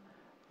time,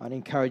 I'd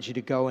encourage you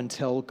to go and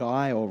tell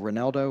Guy or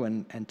Ronaldo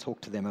and talk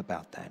to them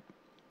about that.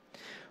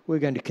 We're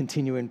going to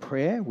continue in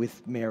prayer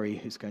with Mary,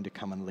 who's going to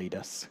come and lead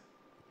us.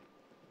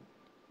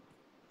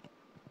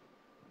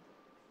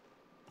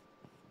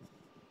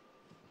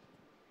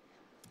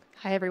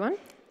 Hi, everyone.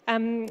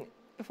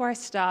 before I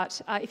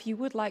start, if you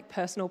would like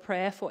personal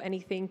prayer for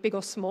anything big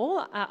or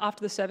small,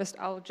 after the service,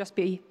 I'll just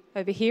be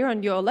over here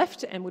on your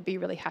left and would be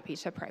really happy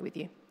to pray with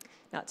you.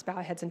 Now let's bow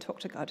our heads and talk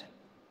to God.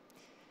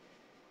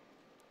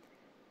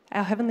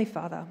 Our Heavenly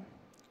Father,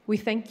 we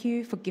thank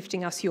you for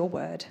gifting us your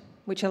word,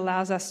 which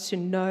allows us to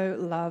know,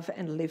 love,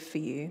 and live for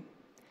you,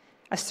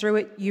 as through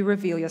it you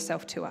reveal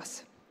yourself to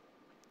us.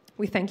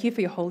 We thank you for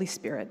your Holy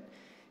Spirit,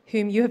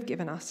 whom you have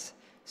given us,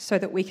 so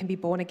that we can be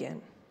born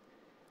again,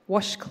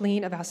 washed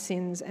clean of our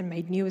sins and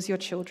made new as your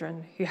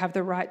children who have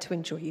the right to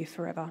enjoy you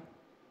forever.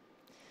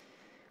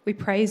 We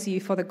praise you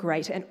for the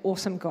great and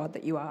awesome God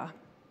that you are.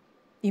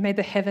 You made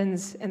the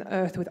heavens and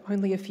earth with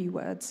only a few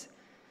words.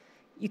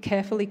 You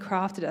carefully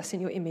crafted us in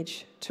your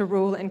image to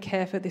rule and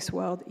care for this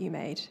world that you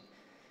made.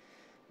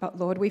 But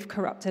Lord, we've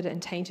corrupted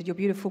and tainted your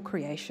beautiful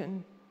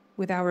creation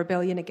with our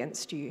rebellion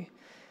against you,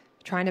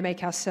 trying to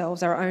make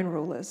ourselves our own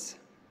rulers.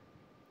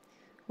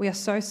 We are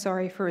so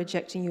sorry for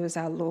rejecting you as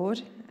our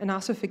Lord and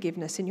ask for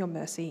forgiveness in your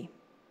mercy.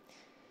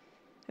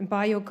 And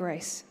by your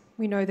grace,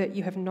 we know that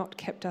you have not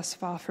kept us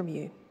far from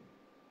you.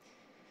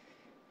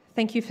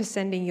 Thank you for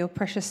sending your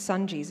precious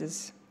Son,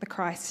 Jesus, the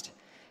Christ,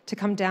 to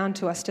come down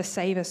to us to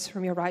save us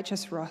from your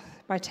righteous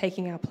wrath by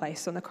taking our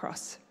place on the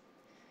cross.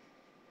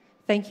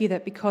 Thank you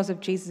that because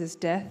of Jesus'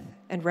 death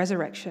and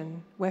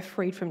resurrection, we're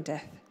freed from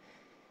death.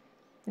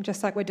 And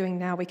just like we're doing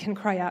now, we can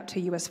cry out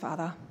to you as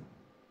Father.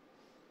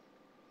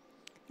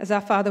 As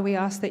our Father, we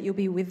ask that you'll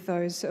be with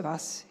those of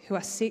us who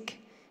are sick,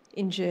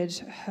 injured,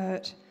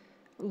 hurt,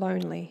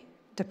 lonely,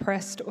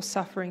 depressed, or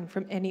suffering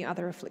from any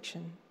other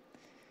affliction.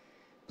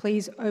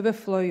 Please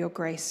overflow your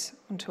grace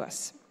onto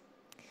us.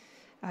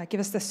 Give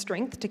us the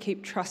strength to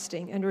keep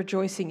trusting and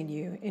rejoicing in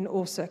you in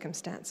all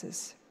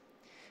circumstances.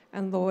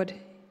 And Lord,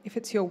 if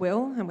it's your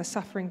will and we're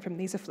suffering from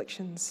these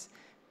afflictions,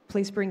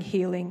 please bring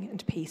healing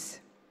and peace.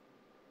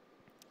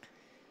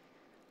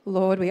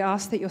 Lord, we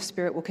ask that your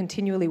Spirit will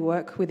continually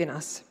work within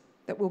us,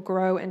 that will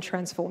grow and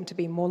transform to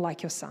be more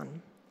like your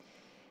Son.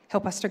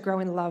 Help us to grow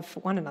in love for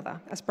one another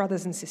as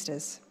brothers and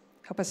sisters.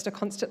 Help us to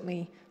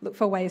constantly look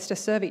for ways to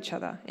serve each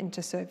other and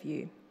to serve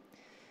you.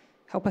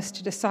 Help us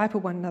to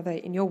disciple one another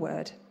in your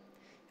word,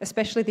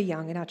 especially the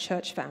young in our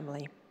church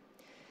family.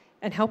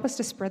 And help us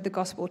to spread the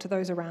gospel to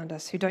those around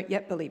us who don't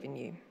yet believe in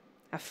you,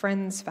 our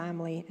friends,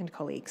 family, and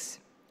colleagues.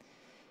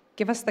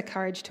 Give us the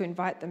courage to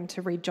invite them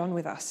to read John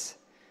with us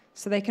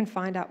so they can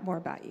find out more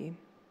about you.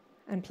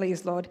 And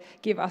please, Lord,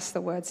 give us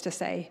the words to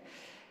say,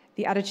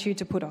 the attitude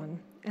to put on,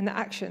 and the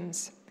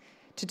actions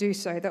to do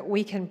so that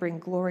we can bring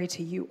glory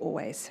to you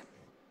always.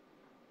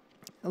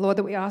 Lord,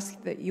 that we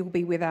ask that you'll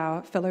be with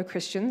our fellow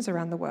Christians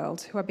around the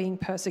world who are being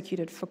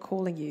persecuted for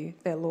calling you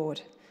their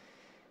Lord.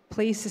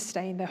 Please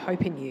sustain their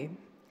hope in you,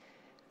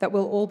 that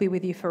we'll all be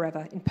with you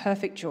forever in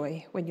perfect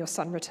joy when your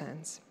Son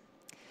returns.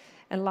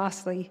 And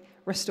lastly,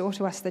 restore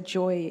to us the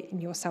joy in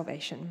your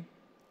salvation.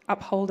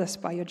 Uphold us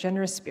by your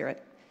generous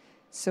Spirit,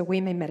 so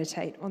we may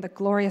meditate on the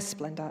glorious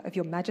splendour of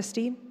your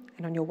majesty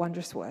and on your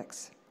wondrous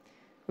works.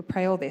 We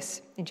pray all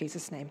this in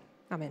Jesus' name.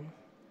 Amen.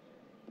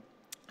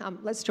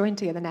 Let's join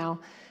together now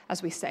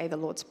as we say the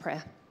Lord's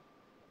Prayer.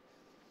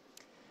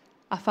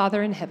 Our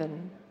Father in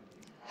heaven,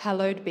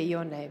 hallowed be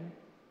your name.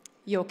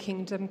 Your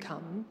kingdom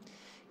come,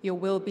 your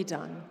will be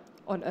done,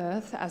 on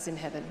earth as in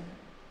heaven.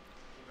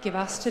 Give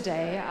us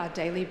today our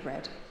daily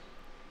bread.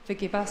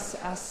 Forgive us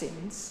our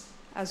sins,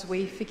 as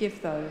we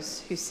forgive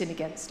those who sin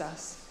against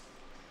us.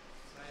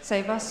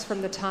 Save us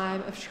from the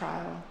time of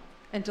trial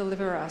and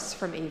deliver us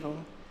from evil.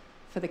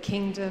 For the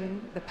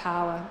kingdom, the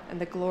power, and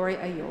the glory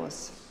are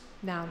yours,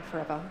 now and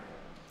forever.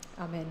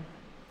 Amen.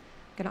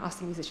 I'm going to ask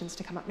the musicians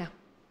to come up now.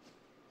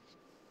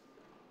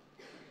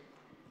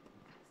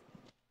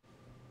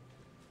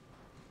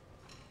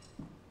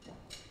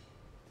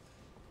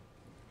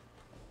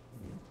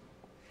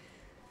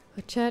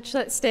 Well, church,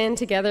 let's stand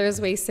together as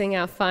we sing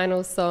our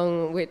final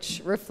song,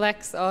 which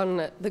reflects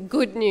on the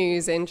good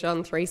news in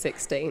John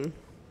 3:16.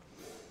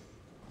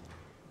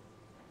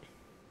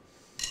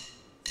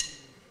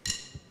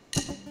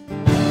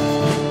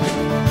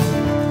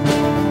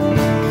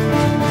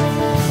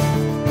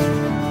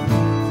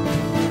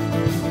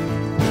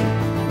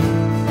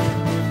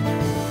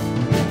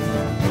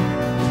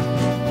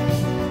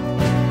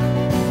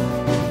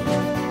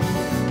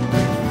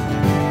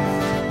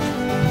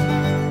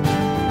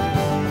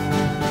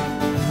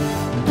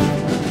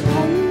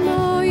 Come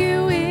all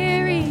you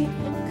weary,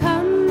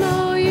 come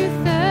all you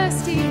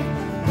thirsty,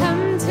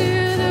 come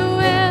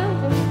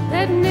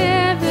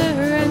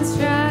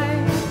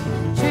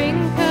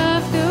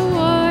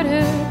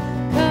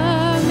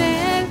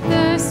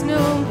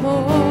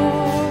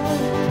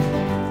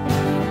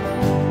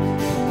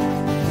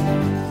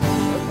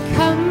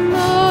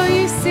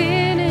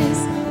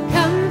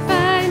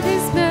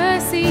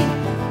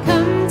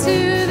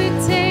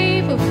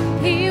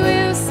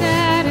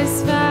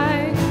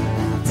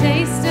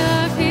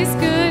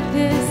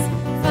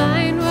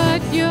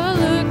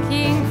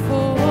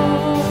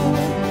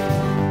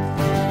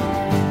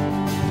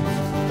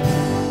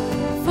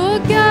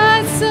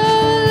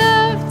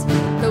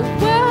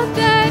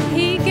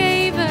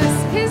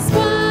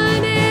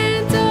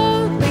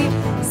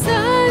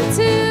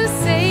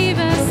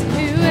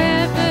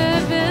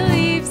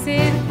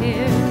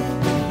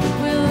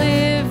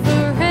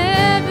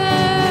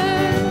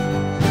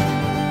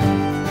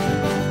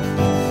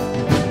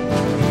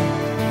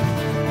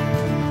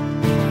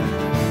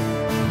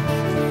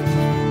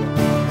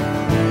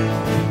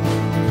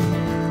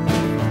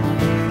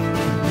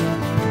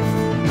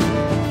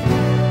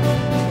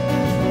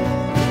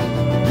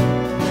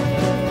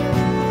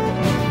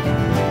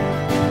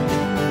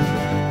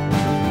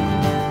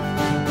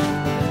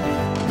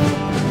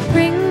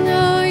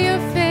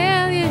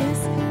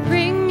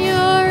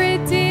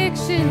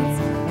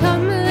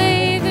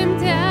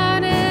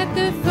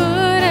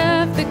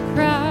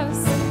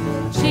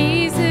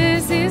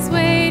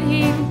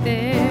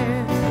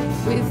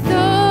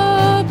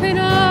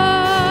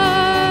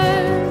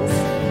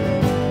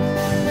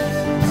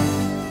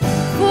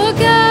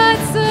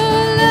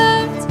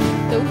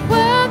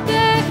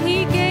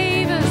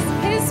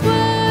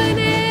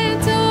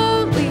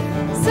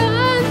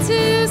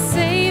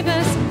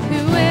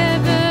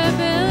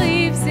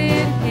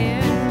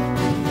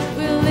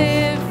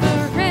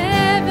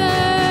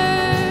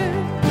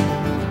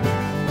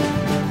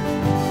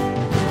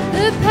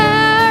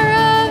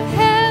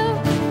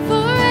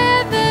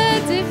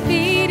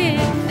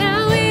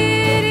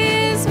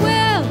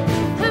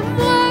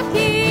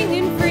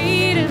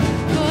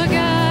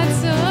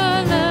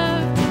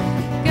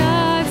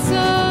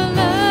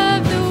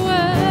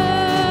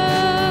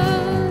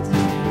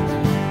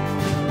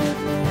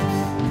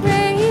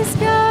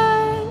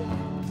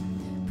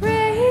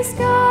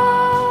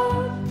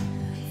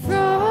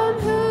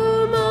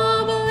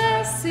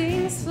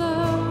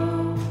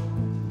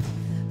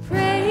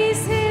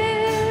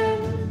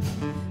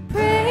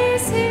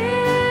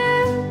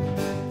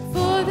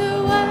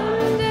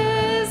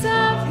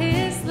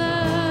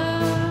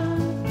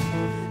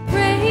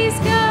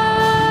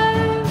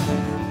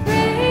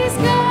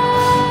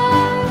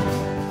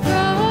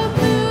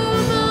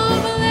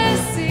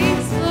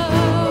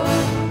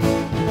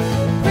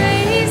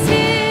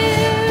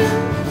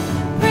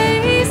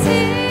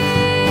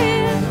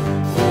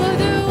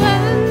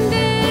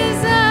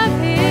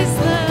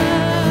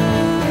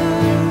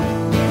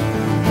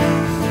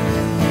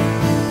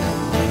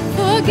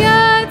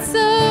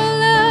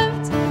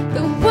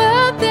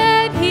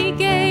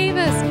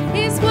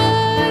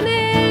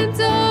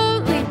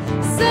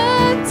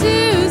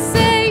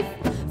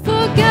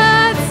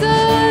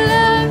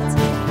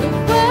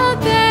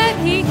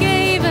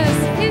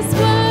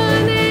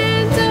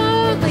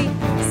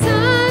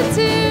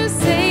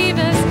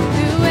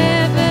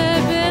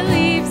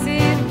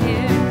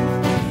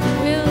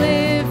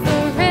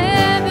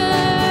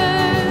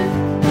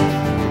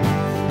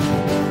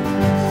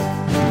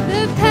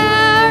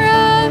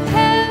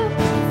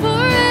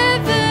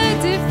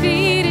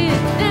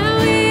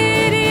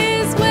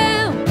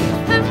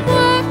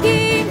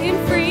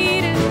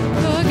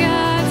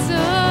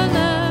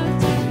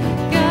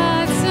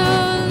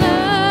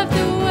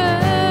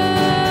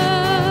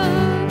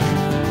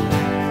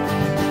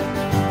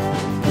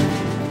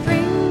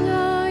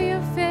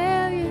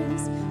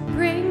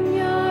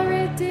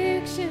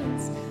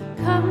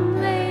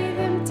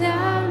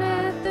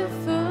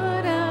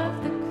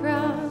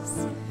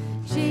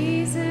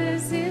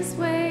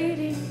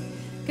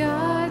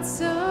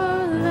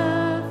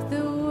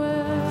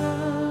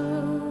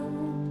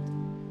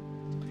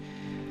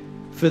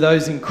For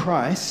those in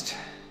Christ,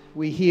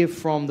 we hear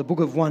from the book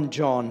of 1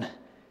 John,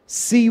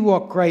 "See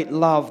what great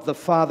love the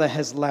Father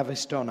has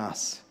lavished on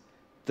us,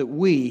 that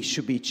we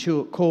should be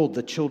called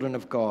the children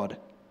of God."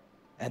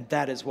 And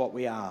that is what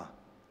we are.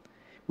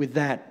 With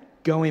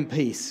that, go in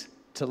peace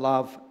to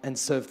love and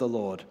serve the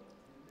Lord.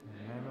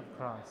 In the name of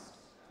Christ.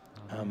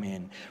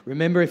 Amen.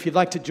 Remember, if you'd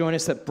like to join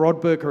us at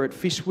Broadbrook or at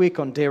Fishwick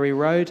on Dairy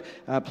Road,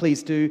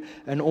 please do.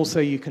 And also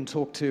you can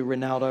talk to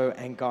Ronaldo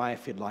and Guy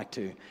if you'd like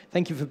to.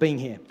 Thank you for being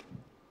here.